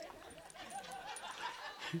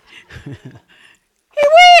 He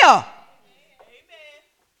will.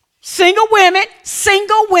 Single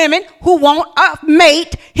women who want a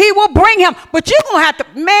mate, he will bring him. But you're going to have to,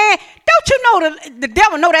 man, don't you know the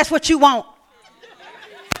devil know that's what you want?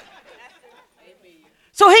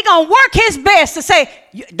 So he going to work his best to say,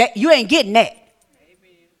 that you ain't getting that.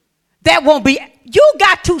 That won't be, you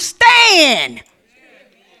got to stand.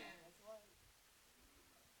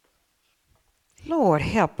 Lord,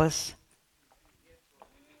 help us.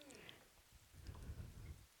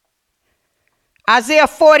 Isaiah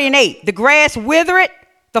 40:8, the grass withereth,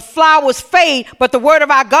 the flowers fade, but the word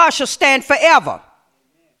of our God shall stand forever.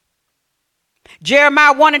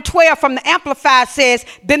 Jeremiah 1:12 from the Amplified says,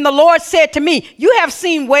 then the Lord said to me, you have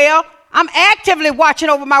seen well, I'm actively watching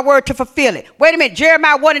over my word to fulfill it. Wait a minute,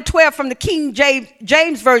 Jeremiah 1:12 from the King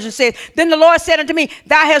James Version says, then the Lord said unto me,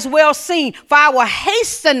 thou hast well seen, for I will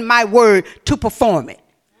hasten my word to perform it.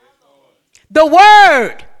 The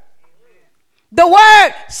word.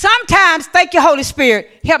 Sometimes, thank you, Holy Spirit,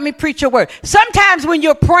 help me preach your word. Sometimes when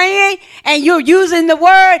you're praying and you're using the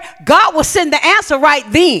word, God will send the answer right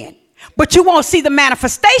then, but you won't see the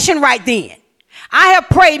manifestation right then. I have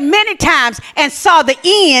prayed many times and saw the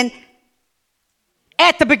end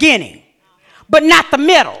at the beginning, but not the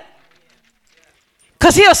middle.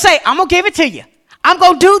 Because he'll say, I'm going to give it to you. I'm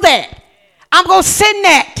going to do that. I'm going to send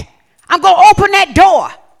that. I'm going to open that door.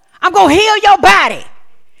 I'm going to heal your body.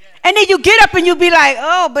 And then you get up and you be like,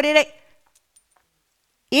 oh, but it ain't.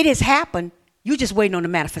 It has happened. You just waiting on the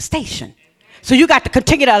manifestation. So you got to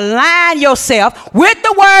continue to align yourself with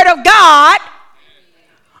the word of God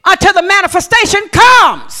until the manifestation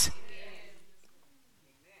comes.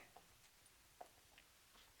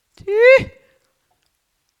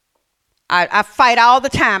 I fight all the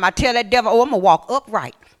time. I tell that devil, oh, I'm going to walk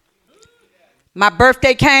upright. My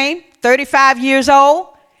birthday came, 35 years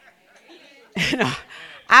old.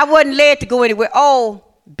 I wasn't led to go anywhere. Oh,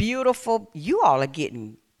 beautiful. You all are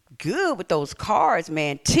getting good with those cards,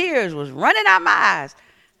 man. Tears was running out my eyes.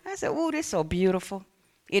 I said, oh, this is so beautiful.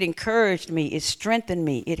 It encouraged me. It strengthened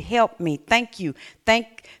me. It helped me. Thank you.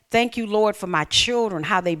 Thank you, Lord, for my children,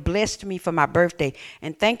 how they blessed me for my birthday.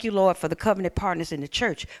 And thank you, Lord, for the covenant partners in the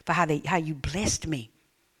church, for how you blessed me.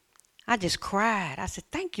 I just cried. I said,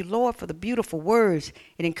 thank you, Lord, for the beautiful words.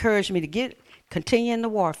 It encouraged me to continue in the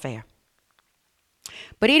warfare.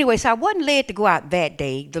 But anyway, so I wasn't led to go out that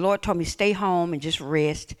day. The Lord told me stay home and just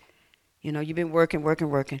rest. You know, you've been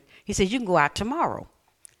working. He said, you can go out tomorrow.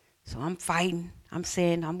 So I'm fighting. I'm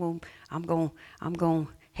saying I'm going to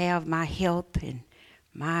have my health and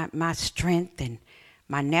my strength, and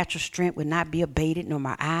my natural strength would not be abated, nor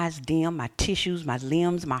my eyes dim, my tissues, my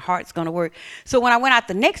limbs, my heart's going to work. So when I went out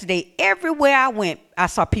the next day, everywhere I went, I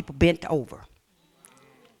saw people bent over.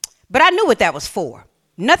 But I knew what that was for.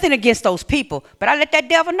 Nothing against those people, but I let that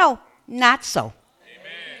devil know, not so. Amen.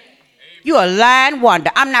 You're a lying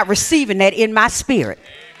wonder. I'm not receiving that in my spirit.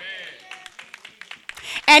 Amen.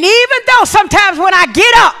 And even though sometimes when I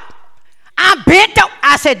get up, I'm bent up,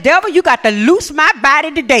 I said, devil, you got to loose my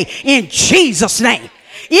body today in Jesus' name. Even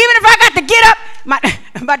if I got to get up,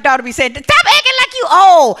 my daughter be saying, stop acting like you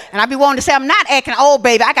old. And I be wanting to say, I'm not acting old,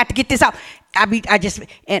 baby. I got to get this out.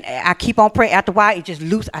 I keep on praying. After a while, it just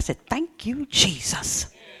loose. I said, thank you, Jesus.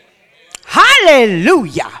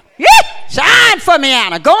 Hallelujah. Yeah. Shine for me,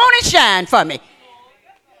 Anna. Go on and shine for me.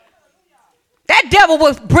 That devil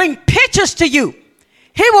will bring pictures to you.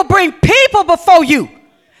 He will bring people before you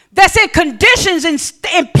that's in conditions and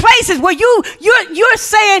in places where you're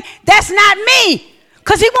saying, that's not me.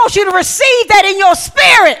 Because he wants you to receive that in your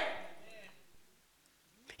spirit.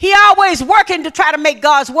 He always working to try to make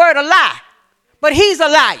God's word a lie. But he's a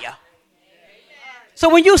liar. So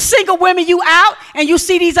when you single women, you out and you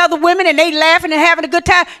see these other women and they laughing and having a good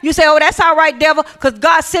time, you say, oh, that's all right, devil, because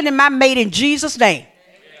God's sending my mate in Jesus' name.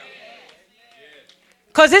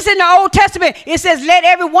 Because it's in the Old Testament. It says, let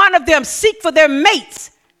every one of them seek for their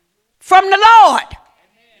mates from the Lord.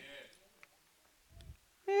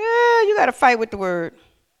 Yeah, you got to fight with the word.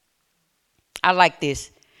 I like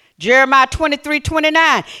this. Jeremiah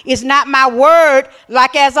 23:29. Is not my word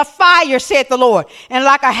like as a fire, saith the Lord, and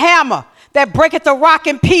like a hammer that breaketh the rock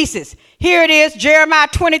in pieces? Here it is, Jeremiah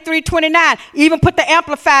 23:29. Even put the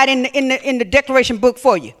Amplified in the declaration book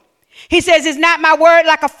for you. He says, is not my word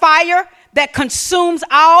like a fire that consumes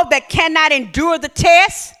all that cannot endure the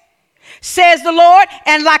test, says the Lord,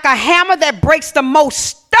 and like a hammer that breaks the most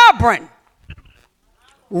stubborn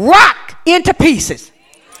rock into pieces.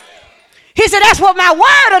 He said, that's what my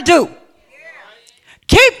word will do.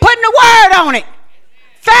 Keep putting the word on it.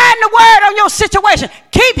 Find the word on your situation.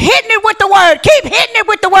 Keep hitting it with the word. Keep hitting it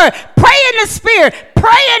with the word. Pray in the spirit.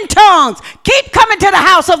 Pray in tongues. Keep coming to the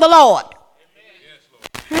house of the Lord.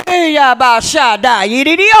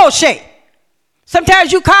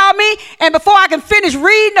 Sometimes you call me, and before I can finish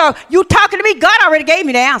reading or you talking to me, God already gave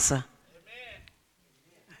me the answer.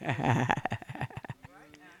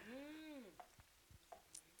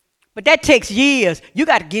 But that takes years. You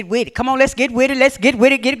got to get with it. Come on, let's get with it. Let's get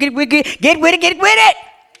with it. Get with it.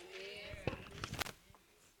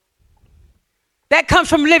 That comes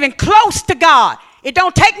from living close to God. It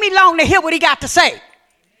don't take me long to hear what he got to say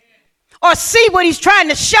or see what he's trying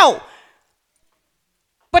to show.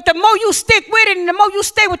 But the more you stick with it and the more you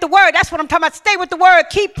stay with the word, that's what I'm talking about. Stay with the word.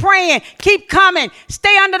 Keep praying. Keep coming.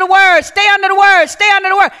 Stay under the word. Stay under the word. Stay under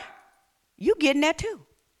the word. You getting that too.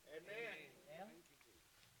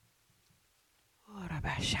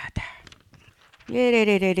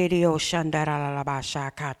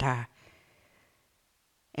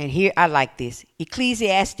 And here I like this.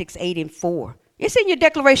 Ecclesiastes 8:4. It's in your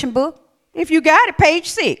declaration book. If you got it, page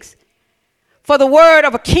 6. For the word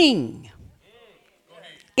of a king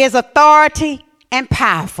is authority and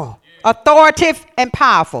powerful. Authoritative and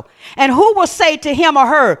powerful. And who will say to him or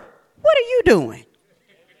her, what are you doing?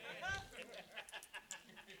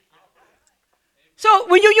 So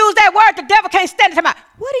when you use that word, the devil can't stand it. About,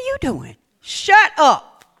 what are you doing? Shut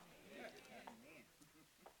up.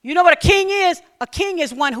 You know what a king is? A king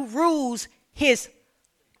is one who rules his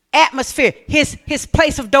atmosphere, his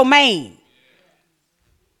place of domain.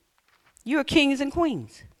 You're kings and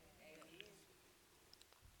queens.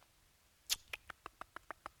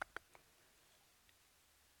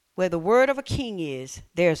 Where the word of a king is,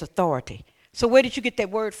 there's authority. So where did you get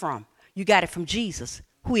that word from? You got it from Jesus,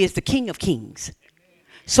 who is the King of Kings.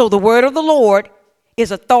 So the word of the Lord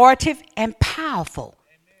is authoritative and powerful.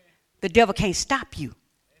 The devil can't stop you.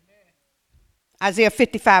 Isaiah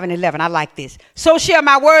 55:11, I like this. So shall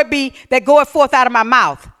my word be that goeth forth out of my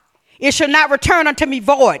mouth. It shall not return unto me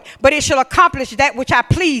void, but it shall accomplish that which I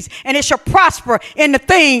please, and it shall prosper in the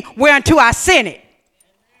thing whereunto I sent it.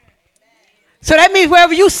 So that means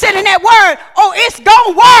wherever you send in that word, oh, it's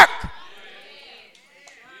going to work.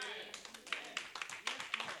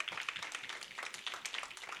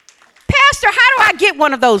 Pastor, how do I get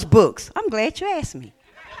one of those books? I'm glad you asked me.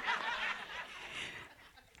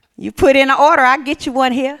 You put in an order, I'll get you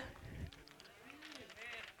one here.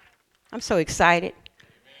 I'm so excited.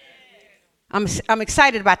 I'm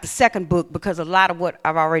excited about the second book because a lot of what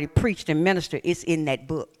I've already preached and ministered is in that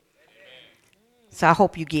book. So I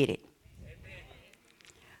hope you get it.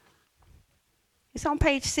 It's on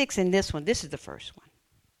page 6 in this one. This is the first one.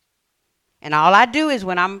 And all I do is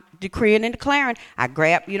when I'm decreeing and declaring, I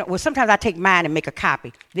grab, sometimes I take mine and make a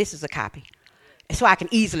copy. This is a copy. So I can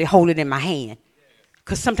easily hold it in my hand.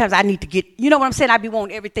 Because sometimes I need to get, you know what I'm saying? I be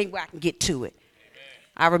wanting everything where I can get to it.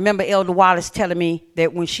 I remember Elder Wallace telling me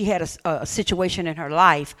that when she had a situation in her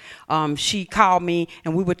life, she called me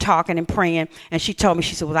and we were talking and praying. And she told me,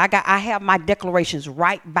 she said, well, I have my declarations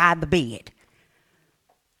right by the bed.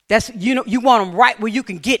 That's, you want them right where you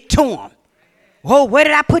can get to them. Whoa, where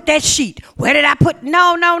did I put that sheet? Where did I put?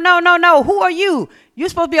 No. Who are you? You're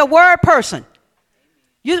supposed to be a word person.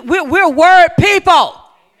 We're word people.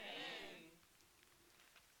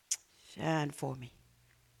 Shine for me.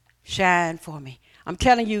 Shine for me. I'm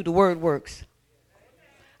telling you, the word works.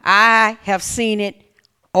 I have seen it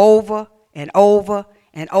over and over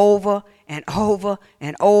and over and over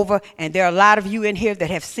and over. And there are a lot of you in here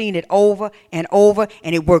that have seen it over and over.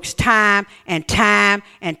 And it works time and time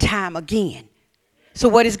and time again. So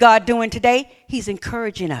what is God doing today? He's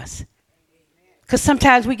encouraging us. Because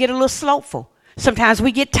sometimes we get a little slowful. Sometimes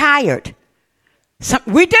we get tired.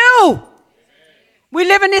 We do. We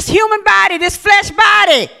live in this human body, this flesh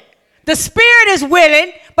body. The spirit is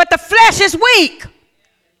willing, but the flesh is weak.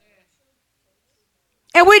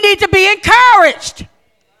 And we need to be encouraged.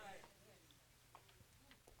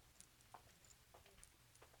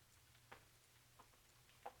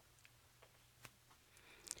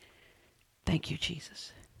 Thank you,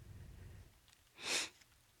 Jesus.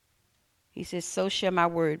 He says, so shall my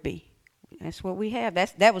word be. That's what we have.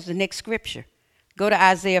 That was the next scripture. Go to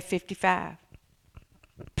Isaiah 55.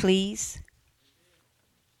 Please.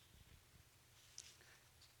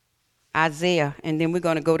 Isaiah, and then we're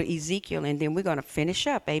going to go to Ezekiel, and then we're going to finish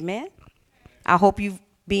up. Amen? I hope you're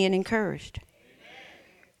being encouraged.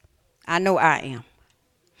 I know I am.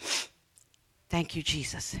 Thank you,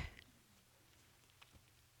 Jesus.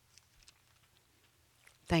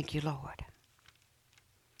 Thank you, Lord.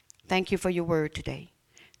 Thank you for your word today.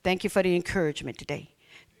 Thank you for the encouragement today.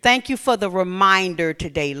 Thank you for the reminder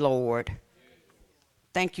today, Lord.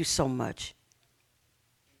 Thank you so much.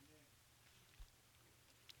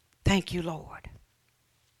 Thank you, Lord.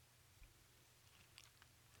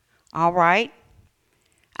 All right.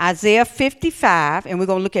 Isaiah 55, and we're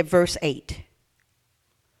going to look at verse 8.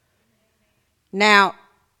 Now,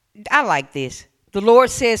 I like this. The Lord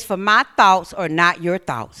says, for my thoughts are not your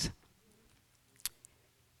thoughts.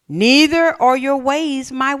 Neither are your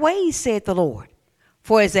ways my ways, said the Lord.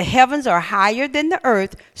 For as the heavens are higher than the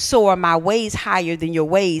earth, so are my ways higher than your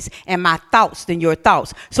ways, and my thoughts than your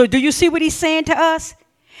thoughts. So do you see what he's saying to us?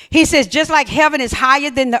 He says, just like heaven is higher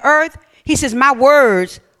than the earth, he says, my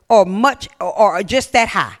words are just that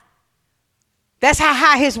high. That's how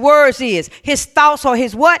high his words is. His thoughts are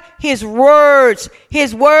his what? His words.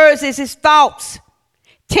 His words is his thoughts.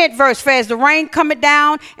 10th verse, for as the rain cometh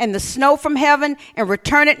down and the snow from heaven, and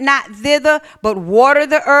return it not thither, but water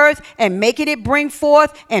the earth, and make it bring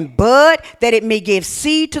forth and bud, that it may give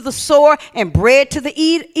seed to the sower and bread to the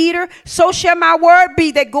eater, so shall my word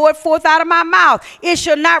be that goeth forth out of my mouth. It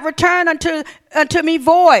shall not return unto me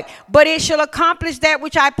void, but it shall accomplish that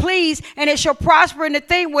which I please, and it shall prosper in the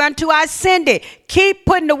thing whereunto I send it. Keep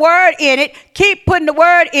putting the word in it. Keep putting the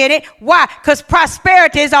word in it. Why? Because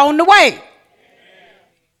prosperity is on the way.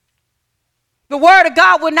 The word of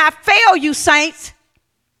God will not fail you, saints.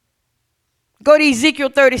 Go to Ezekiel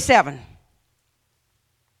 37.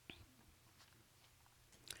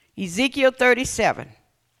 Ezekiel 37.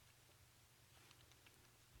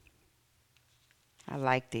 I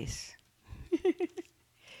like this.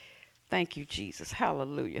 Thank you, Jesus.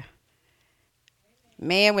 Hallelujah.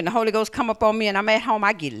 Man, when the Holy Ghost come up on me and I'm at home,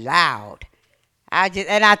 I get loud. I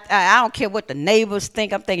don't care what the neighbors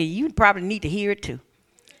think. I'm thinking you probably need to hear it too.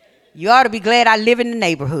 You ought to be glad I live in the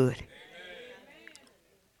neighborhood.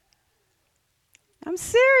 I'm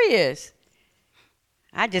serious.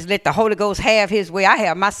 I just let the Holy Ghost have his way. I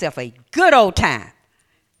have myself a good old time.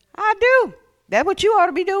 I do. That's what you ought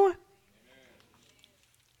to be doing.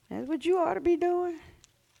 That's what you ought to be doing.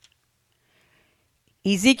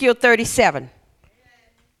 Ezekiel 37.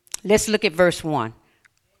 Let's look at verse 1.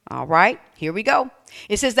 All right, here we go.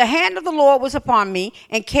 It says, the hand of the Lord was upon me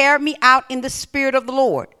and carried me out in the spirit of the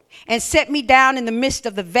Lord and set me down in the midst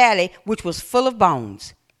of the valley, which was full of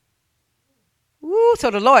bones. Ooh,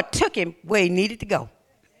 so the Lord took him where he needed to go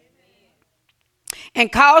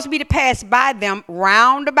and caused me to pass by them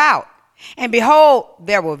round about. And behold,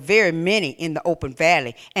 there were very many in the open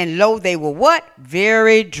valley. And lo, they were what?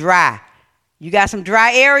 Very dry. You got some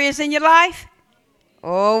dry areas in your life?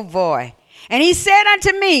 Oh, boy. And he said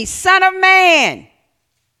unto me, Son of man,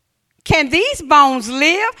 can these bones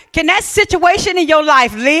live? Can that situation in your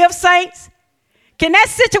life live, saints? Can that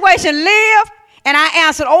situation live? And I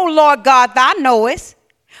answered, O Lord God, thou knowest.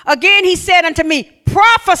 Again he said unto me,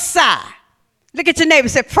 prophesy. Look at your neighbor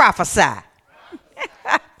and say, prophesy.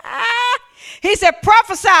 He said,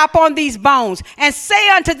 prophesy upon these bones and say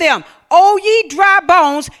unto them, O ye dry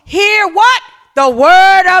bones, hear what? The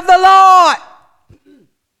word of the Lord.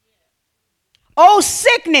 O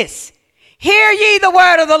sickness, hear ye the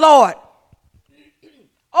word of the Lord.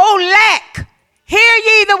 O lack, hear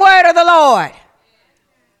ye the word of the Lord.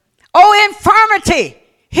 O infirmity,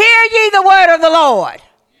 hear ye the word of the Lord.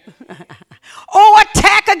 O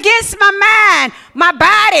attack against my mind, my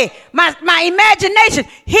body, my imagination,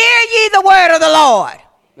 hear ye the word of the Lord.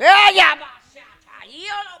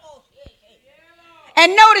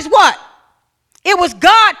 And notice what? It was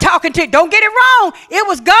God talking to, don't get it wrong, it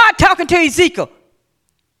was God talking to Ezekiel.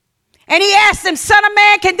 And he asked him, Son of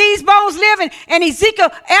man, can these bones live? And Ezekiel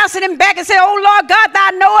answered him back and said, O Lord God, thou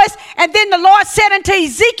knowest. And then the Lord said unto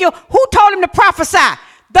Ezekiel, who told him to prophesy?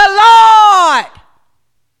 The Lord.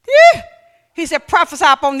 Yeah. He said, prophesy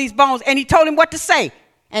upon these bones. And he told him what to say.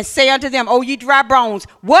 And say unto them, O ye dry bones,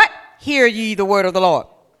 what? Hear ye the word of the Lord.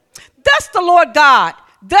 Thus the Lord God,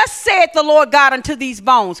 thus saith the Lord God unto these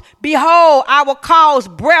bones, behold, I will cause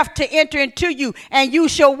breath to enter into you, and you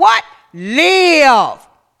shall what? Live.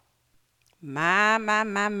 My.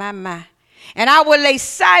 And I will lay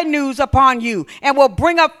sinews upon you, and will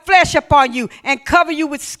bring up flesh upon you, and cover you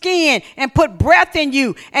with skin, and put breath in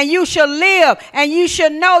you, and you shall live, and you shall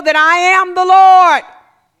know that I am the Lord.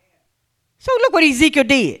 So look what Ezekiel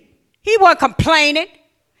did. He wasn't complaining.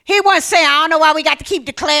 He wasn't saying, I don't know why we got to keep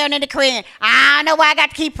declaring and decreeing. I don't know why I got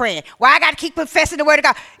to keep praying. Why I got to keep confessing the word of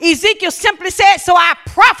God. Ezekiel simply said, so I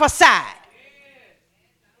prophesied.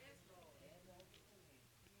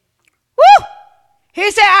 Woo! He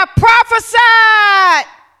said, I prophesied.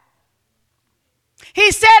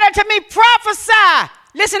 He said unto me, prophesy.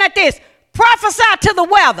 Listen at this. Prophesy to the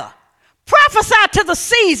weather. Prophesy to the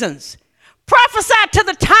seasons. Prophesy to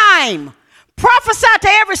the time. Prophesy to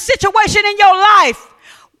every situation in your life.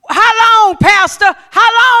 How long, Pastor?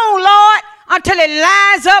 How long, Lord? Until it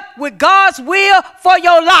lines up with God's will for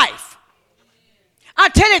your life.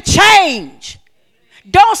 Until it change.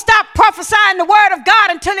 Don't stop prophesying the word of God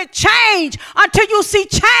until it change. Until you see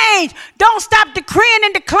change. Don't stop decreeing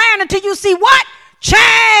and declaring until you see what?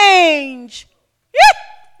 Change.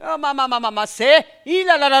 Oh, my say.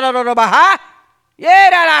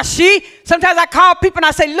 Yeah, sometimes I call people and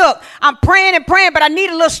I say, look, I'm praying and praying, but I need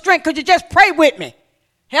a little strength. Could you just pray with me?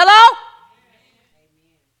 Hello?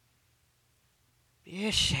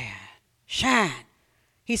 Yes, shine.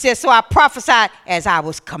 He says, so I prophesied as I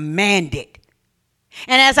was commanded.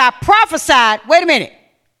 And as I prophesied, wait a minute.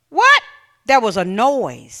 What? There was a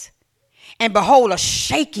noise. And behold, a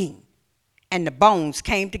shaking. And the bones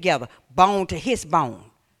came together. Bone to his bone.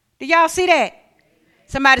 Do y'all see that?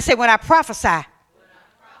 Somebody say, when I prophesy,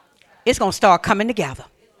 it's going to start coming together.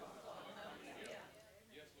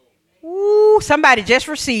 Ooh, somebody just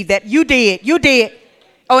received that. You did.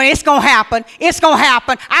 Oh, and it's going to happen. It's going to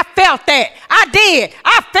happen. I felt that. I did.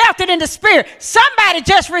 I felt it in the spirit. Somebody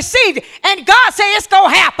just received it. And God said it's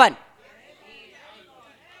going to happen.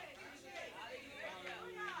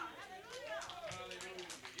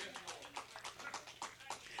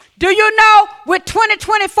 Do you know with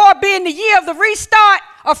 2024 being the year of the restart,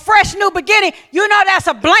 A fresh new beginning. You know that's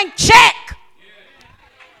a blank check.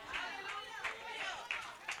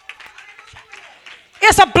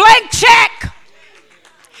 It's a blank check.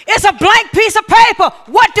 It's a blank piece of paper.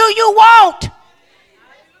 What do you want?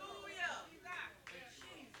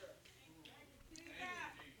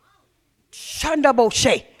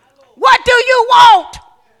 Shandaboshe. What do you want?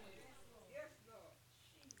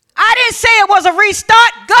 I didn't say it was a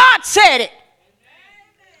restart. God said it.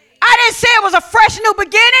 I didn't say it was a fresh new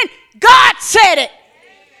beginning. God said it.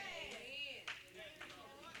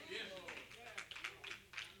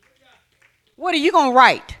 What are you going to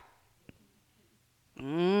write?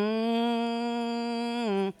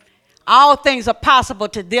 All things are possible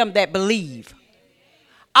to them that believe.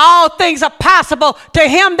 All things are possible to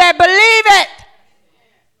him that believe it.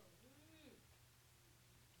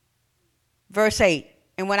 Verse 8.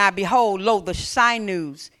 And when I behold, lo, the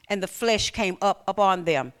sinews and the flesh came up upon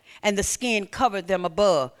them, and the skin covered them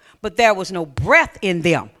above, but there was no breath in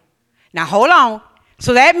them. Now, hold on.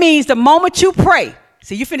 So that means the moment you pray,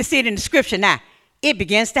 so you finna see it in the scripture now, it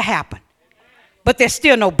begins to happen. But there's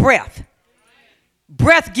still no breath.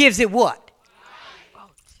 Breath gives it what?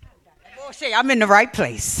 Oh, say, I'm in the right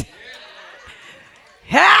place.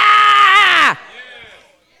 Ah!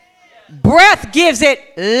 Breath gives it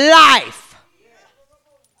life.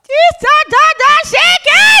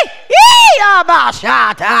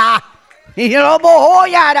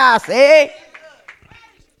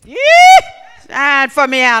 Shine for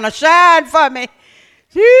me, Anna. Shine for me.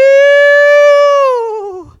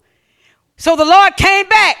 So the Lord came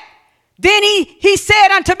back. Then he said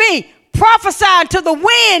unto me, prophesy unto the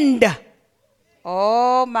wind.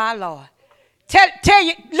 Oh, my Lord. Tell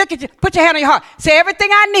you, look at you, put your hand on your heart. Say, everything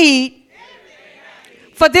I need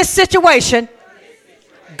for this situation,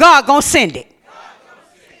 God gonna send it.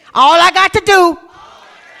 All I got to do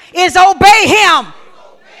is obey him.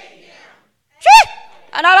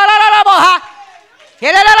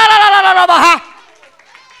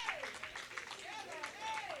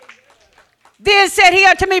 Then said he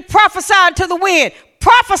unto me, prophesy unto the wind.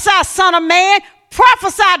 Prophesy, son of man.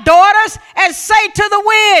 Prophesy, daughters, and say to the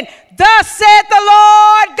wind, thus said the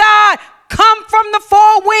Lord God, come from the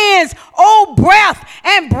four winds, O breath,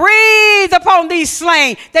 and breathe upon these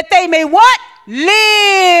slain, that they may what?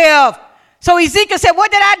 Live. So Ezekiel said,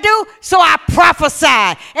 what did I do? So I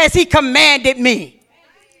prophesied as he commanded me.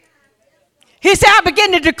 He said, I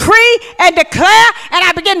begin to decree and declare, and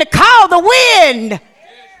I begin to call the wind.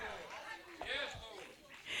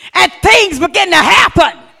 And things begin to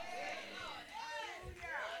happen.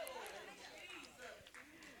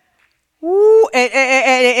 Ooh,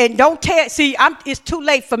 and don't tell, see, it's too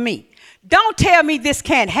late for me. Don't tell me this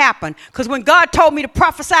can't happen, because when God told me to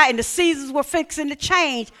prophesy and the seasons were fixing to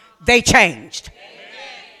change, they changed.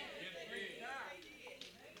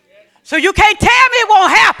 So you can't tell me it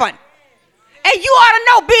won't happen. And you ought to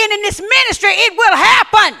know, being in this ministry, it will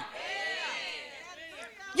happen.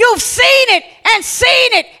 You've seen it and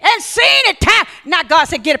seen it and seen it time. Now God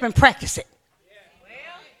said, get up and practice it.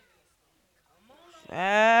 It's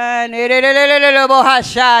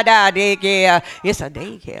a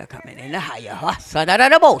daycare coming in the higher.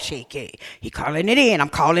 He calling it in. I'm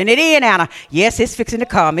calling it in, Anna. Yes, it's fixing to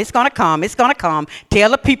come. It's going to come. It's going to come. Tell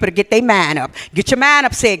the people to get their mind up. Get your mind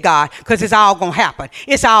up, said God, because it's all going to happen.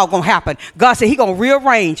 It's all going to happen. God said he going to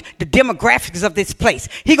rearrange the demographics of this place.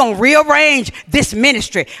 He going to rearrange this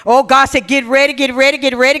ministry. Oh, God said, get ready, get ready,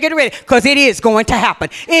 get ready, get ready, because it is going to happen.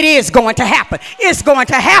 It is going to happen. It's going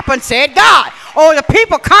to happen, said God. Oh, the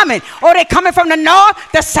people coming. Oh, they're coming from the north,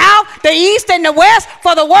 the south, the east, and the west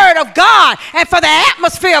for the word of God and for the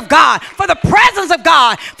atmosphere of God, for the presence of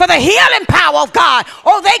God, for the healing power of God.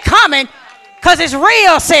 Oh, they coming because it's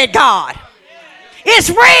real, said God. It's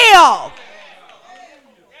real.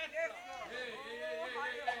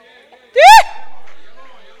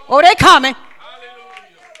 Oh, they coming.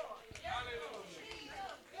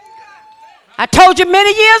 I told you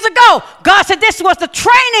many years ago, God said this was the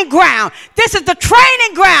training ground. This is the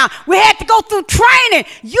training ground. We had to go through training.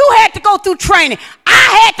 You had to go through training.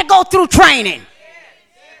 I had to go through training.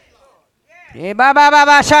 He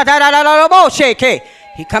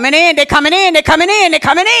coming in, they coming in, they coming in, they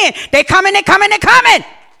coming in. They coming, they coming, they coming.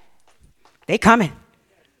 They coming.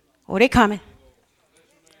 Oh, they coming.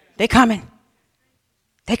 They coming.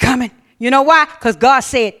 They coming. You know why? Because God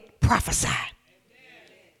said, prophesy.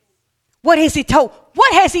 What has he told?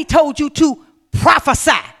 What has he told you to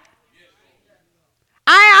prophesy?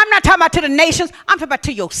 I'm not talking about to the nations. I'm talking about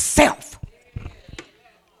to yourself.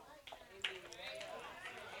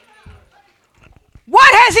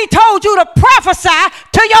 What has he told you to prophesy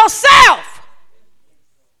to yourself?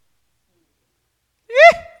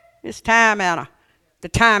 It's time, Anna. The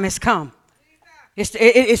time has come.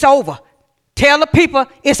 It's over. Tell the people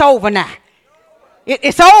it's over now.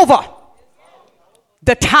 It's over.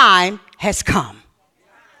 The time has come.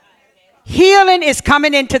 Healing is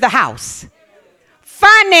coming into the house.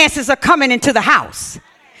 Finances are coming into the house.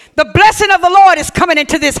 The blessing of the Lord is coming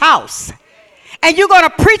into this house. And you're going to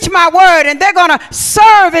preach my word, and they're going to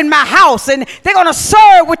serve in my house, and they're going to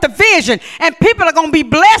serve with the vision, and people are going to be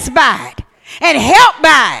blessed by it and helped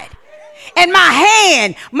by it. And my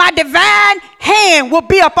hand, my divine hand will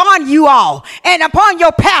be upon you all and upon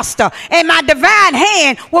your pastor, and my divine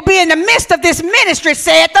hand will be in the midst of this ministry,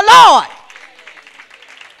 saith the Lord.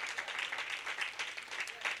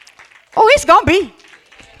 Oh, it's going to be.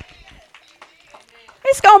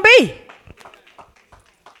 It's going to be.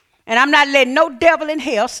 And I'm not letting no devil in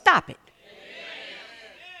hell stop it.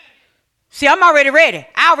 See, I'm already ready.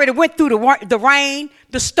 I already went through the rain,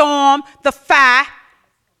 the storm, the fire.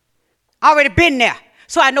 I already been there.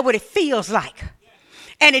 So I know what it feels like.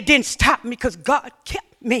 And it didn't stop me because God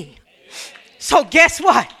kept me. So guess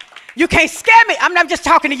what? You can't scare me. I'm not just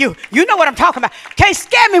talking to you. You know what I'm talking about. Can't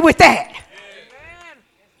scare me with that.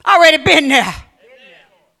 Already been there.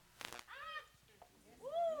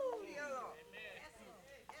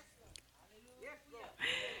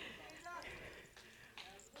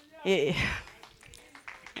 Yeah.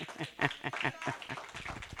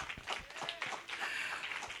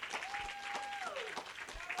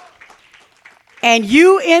 And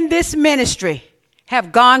you in this ministry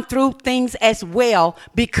have gone through things as well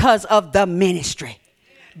because of the ministry.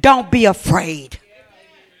 Don't be afraid.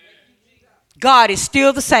 God is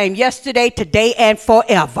still the same yesterday, today, and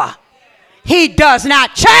forever. He does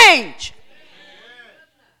not change.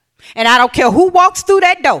 And I don't care who walks through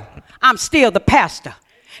that door. I'm still the pastor.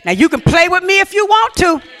 Now, you can play with me if you want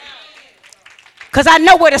to, because I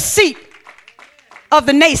know where the seat of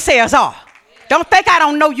the naysayers are. Don't think I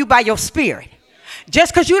don't know you by your spirit.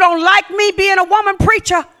 Just because you don't like me being a woman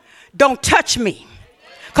preacher, don't touch me,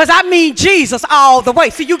 because I mean Jesus all the way.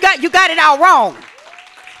 See, you got it all wrong.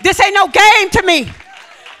 This ain't no game to me.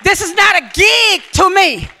 This is not a gig to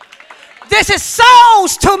me. This is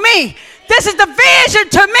souls to me. This is the vision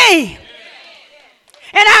to me.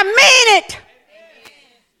 And I mean it.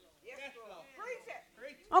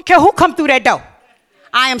 I don't care who come through that door.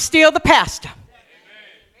 I am still the pastor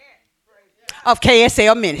of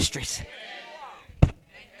KSL Ministries.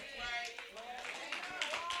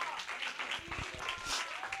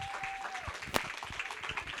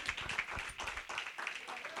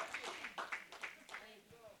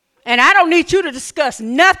 And I don't need you to discuss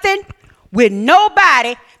nothing with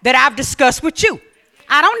nobody that I've discussed with you.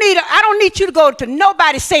 I don't need you to go to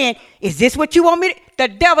nobody saying, is this what you want me to? The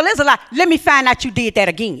devil is a lie. Let me find out you did that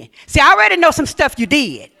again. See, I already know some stuff you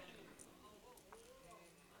did.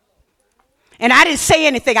 And I didn't say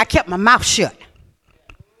anything. I kept my mouth shut.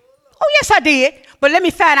 Oh, yes, I did. But let me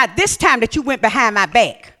find out this time that you went behind my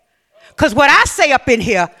back. Because what I say up in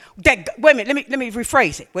here, wait a minute, let me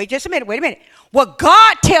rephrase it. Wait just a minute, wait a minute. What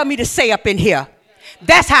God tell me to say up in here,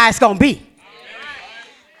 that's how it's going to be.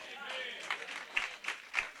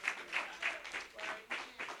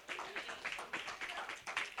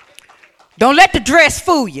 Don't let the dress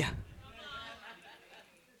fool you.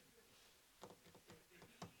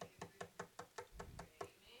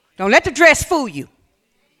 Don't let the dress fool you.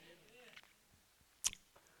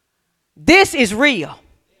 This is real.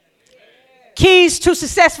 Keys to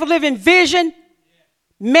successful living: vision,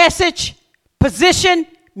 message, position,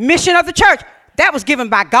 mission of the church. That was given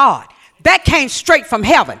by God. That came straight from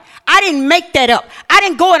heaven. I didn't make that up. I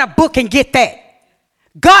didn't go in a book and get that.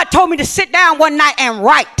 God told me to sit down one night and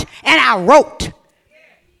write, and I wrote.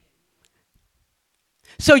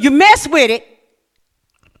 So you mess with it,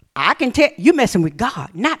 I can tell you messing with God,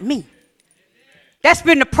 not me. That's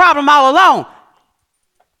been the problem all along.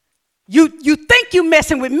 You think you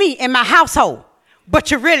messing with me in my household,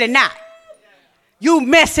 but you're really not. You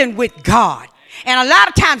messing with God. And a lot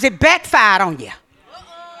of times it backfired on you.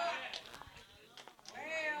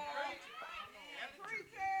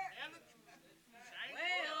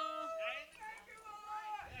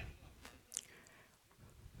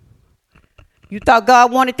 You thought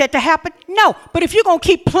God wanted that to happen? No. But if you're going to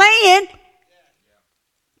keep playing,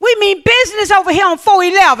 we mean business over here on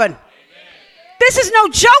 411. This is no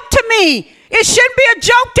joke to me. It shouldn't be a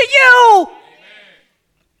joke to you.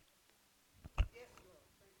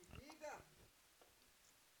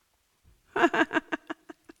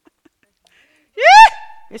 Yeah,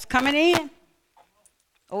 it's coming in.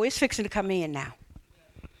 Oh, it's fixing to come in now.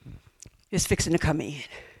 It's fixing to come in.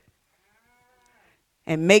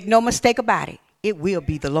 And make no mistake about it, it will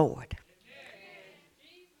be the Lord.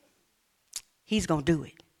 He's going to do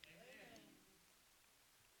it.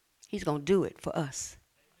 He's going to do it for us.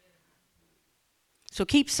 So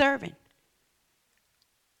keep serving.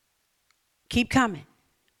 Keep coming.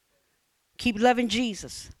 Keep loving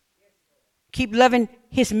Jesus. Keep loving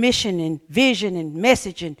his mission and vision and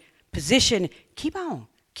message and position. Keep on.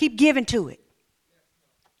 Keep giving to it.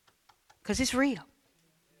 Because it's real.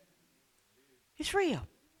 It's real.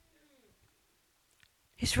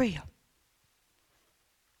 It's real.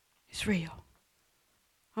 It's real.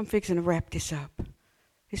 I'm fixing to wrap this up.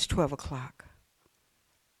 It's 12 o'clock.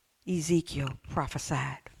 Ezekiel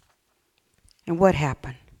prophesied. And what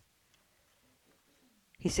happened?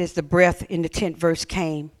 He says, the breath in the 10th verse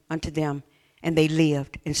came unto them, and they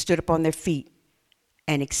lived and stood upon their feet,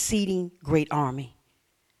 an exceeding great army.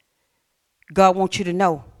 God wants you to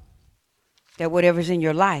know that whatever's in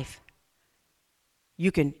your life,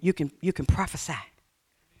 you can prophesy.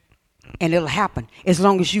 And it'll happen as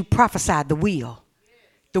long as you prophesy the will.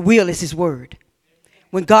 The will is his word.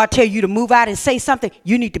 When God tells you to move out and say something,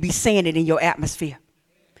 you need to be saying it in your atmosphere.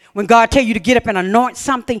 When God tells you to get up and anoint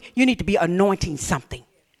something, you need to be anointing something.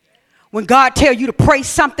 When God tells you to pray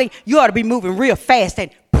something, you ought to be moving real fast and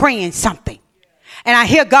praying something. And I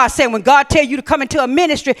hear God saying, when God tells you to come into a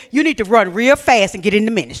ministry, you need to run real fast and get in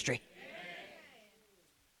the ministry.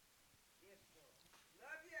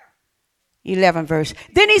 11 verse.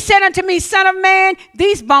 Then he said unto me, Son of man,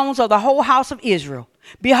 these bones are the whole house of Israel.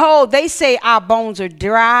 Behold, they say our bones are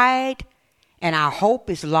dried and our hope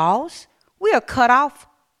is lost. We are cut off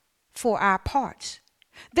for our parts.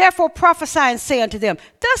 Therefore prophesy and say unto them,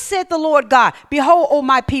 Thus saith the Lord God, Behold, O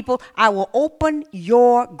my people, I will open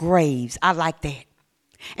your graves. I like that.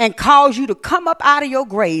 And cause you to come up out of your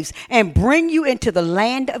graves and bring you into the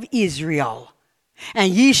land of Israel.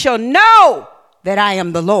 And ye shall know that I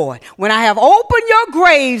am the Lord, when I have opened your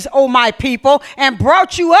graves, O my people, and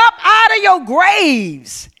brought you up out of your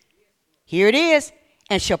graves. Here it is.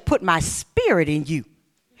 And shall put my spirit in you,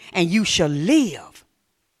 and you shall live.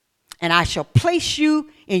 And I shall place you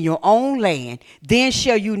in your own land. Then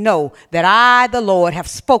shall you know that I, the Lord, have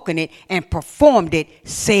spoken it and performed it,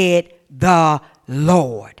 said the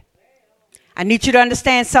Lord. I need you to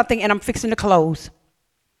understand something, and I'm fixing to close.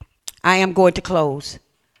 I am going to close.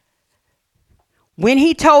 When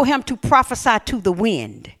he told him to prophesy to the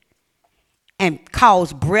wind and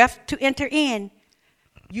cause breath to enter in,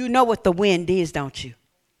 you know what the wind is, don't you?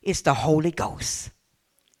 It's the Holy Ghost.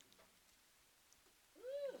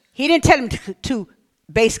 He didn't tell him to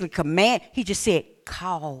basically command. He just said,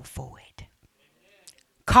 call for it.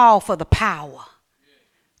 Call for the power.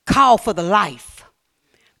 Call for the life.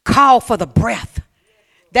 Call for the breath.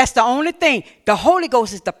 That's the only thing. The Holy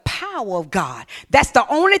Ghost is the power of God. That's the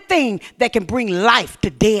only thing that can bring life to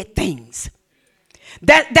dead things.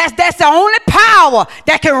 That's the only power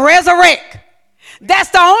that can resurrect.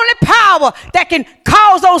 That's the only power that can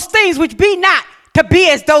cause those things which be not to be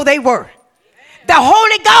as though they were. The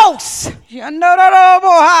Holy Ghost.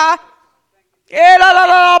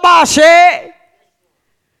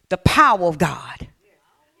 The power of God.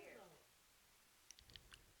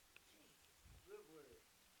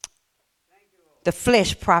 The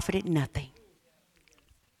flesh profited nothing.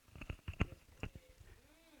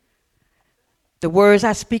 The words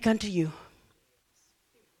I speak unto you,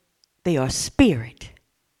 they are spirit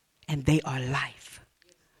and they are life.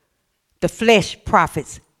 The flesh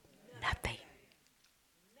profits nothing.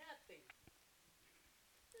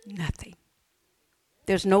 Nothing.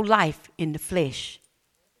 There's no life in the flesh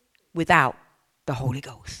without the Holy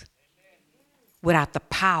Ghost. Without the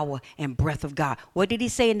power and breath of God. What did he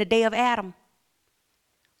say in the day of Adam?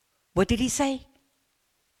 What did he say?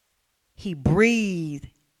 He breathed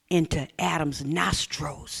into Adam's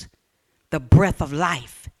nostrils the breath of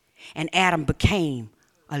life, and Adam became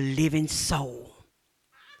a living soul.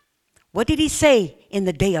 What did he say in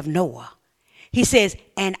the day of Noah? He says,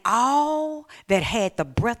 and all that had the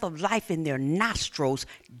breath of life in their nostrils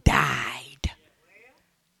died.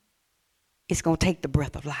 It's going to take the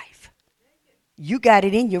breath of life. You got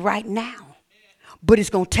it in you right now, but it's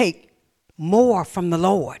going to take more from the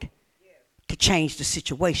Lord to change the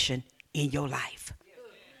situation in your life.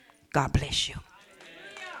 God bless you.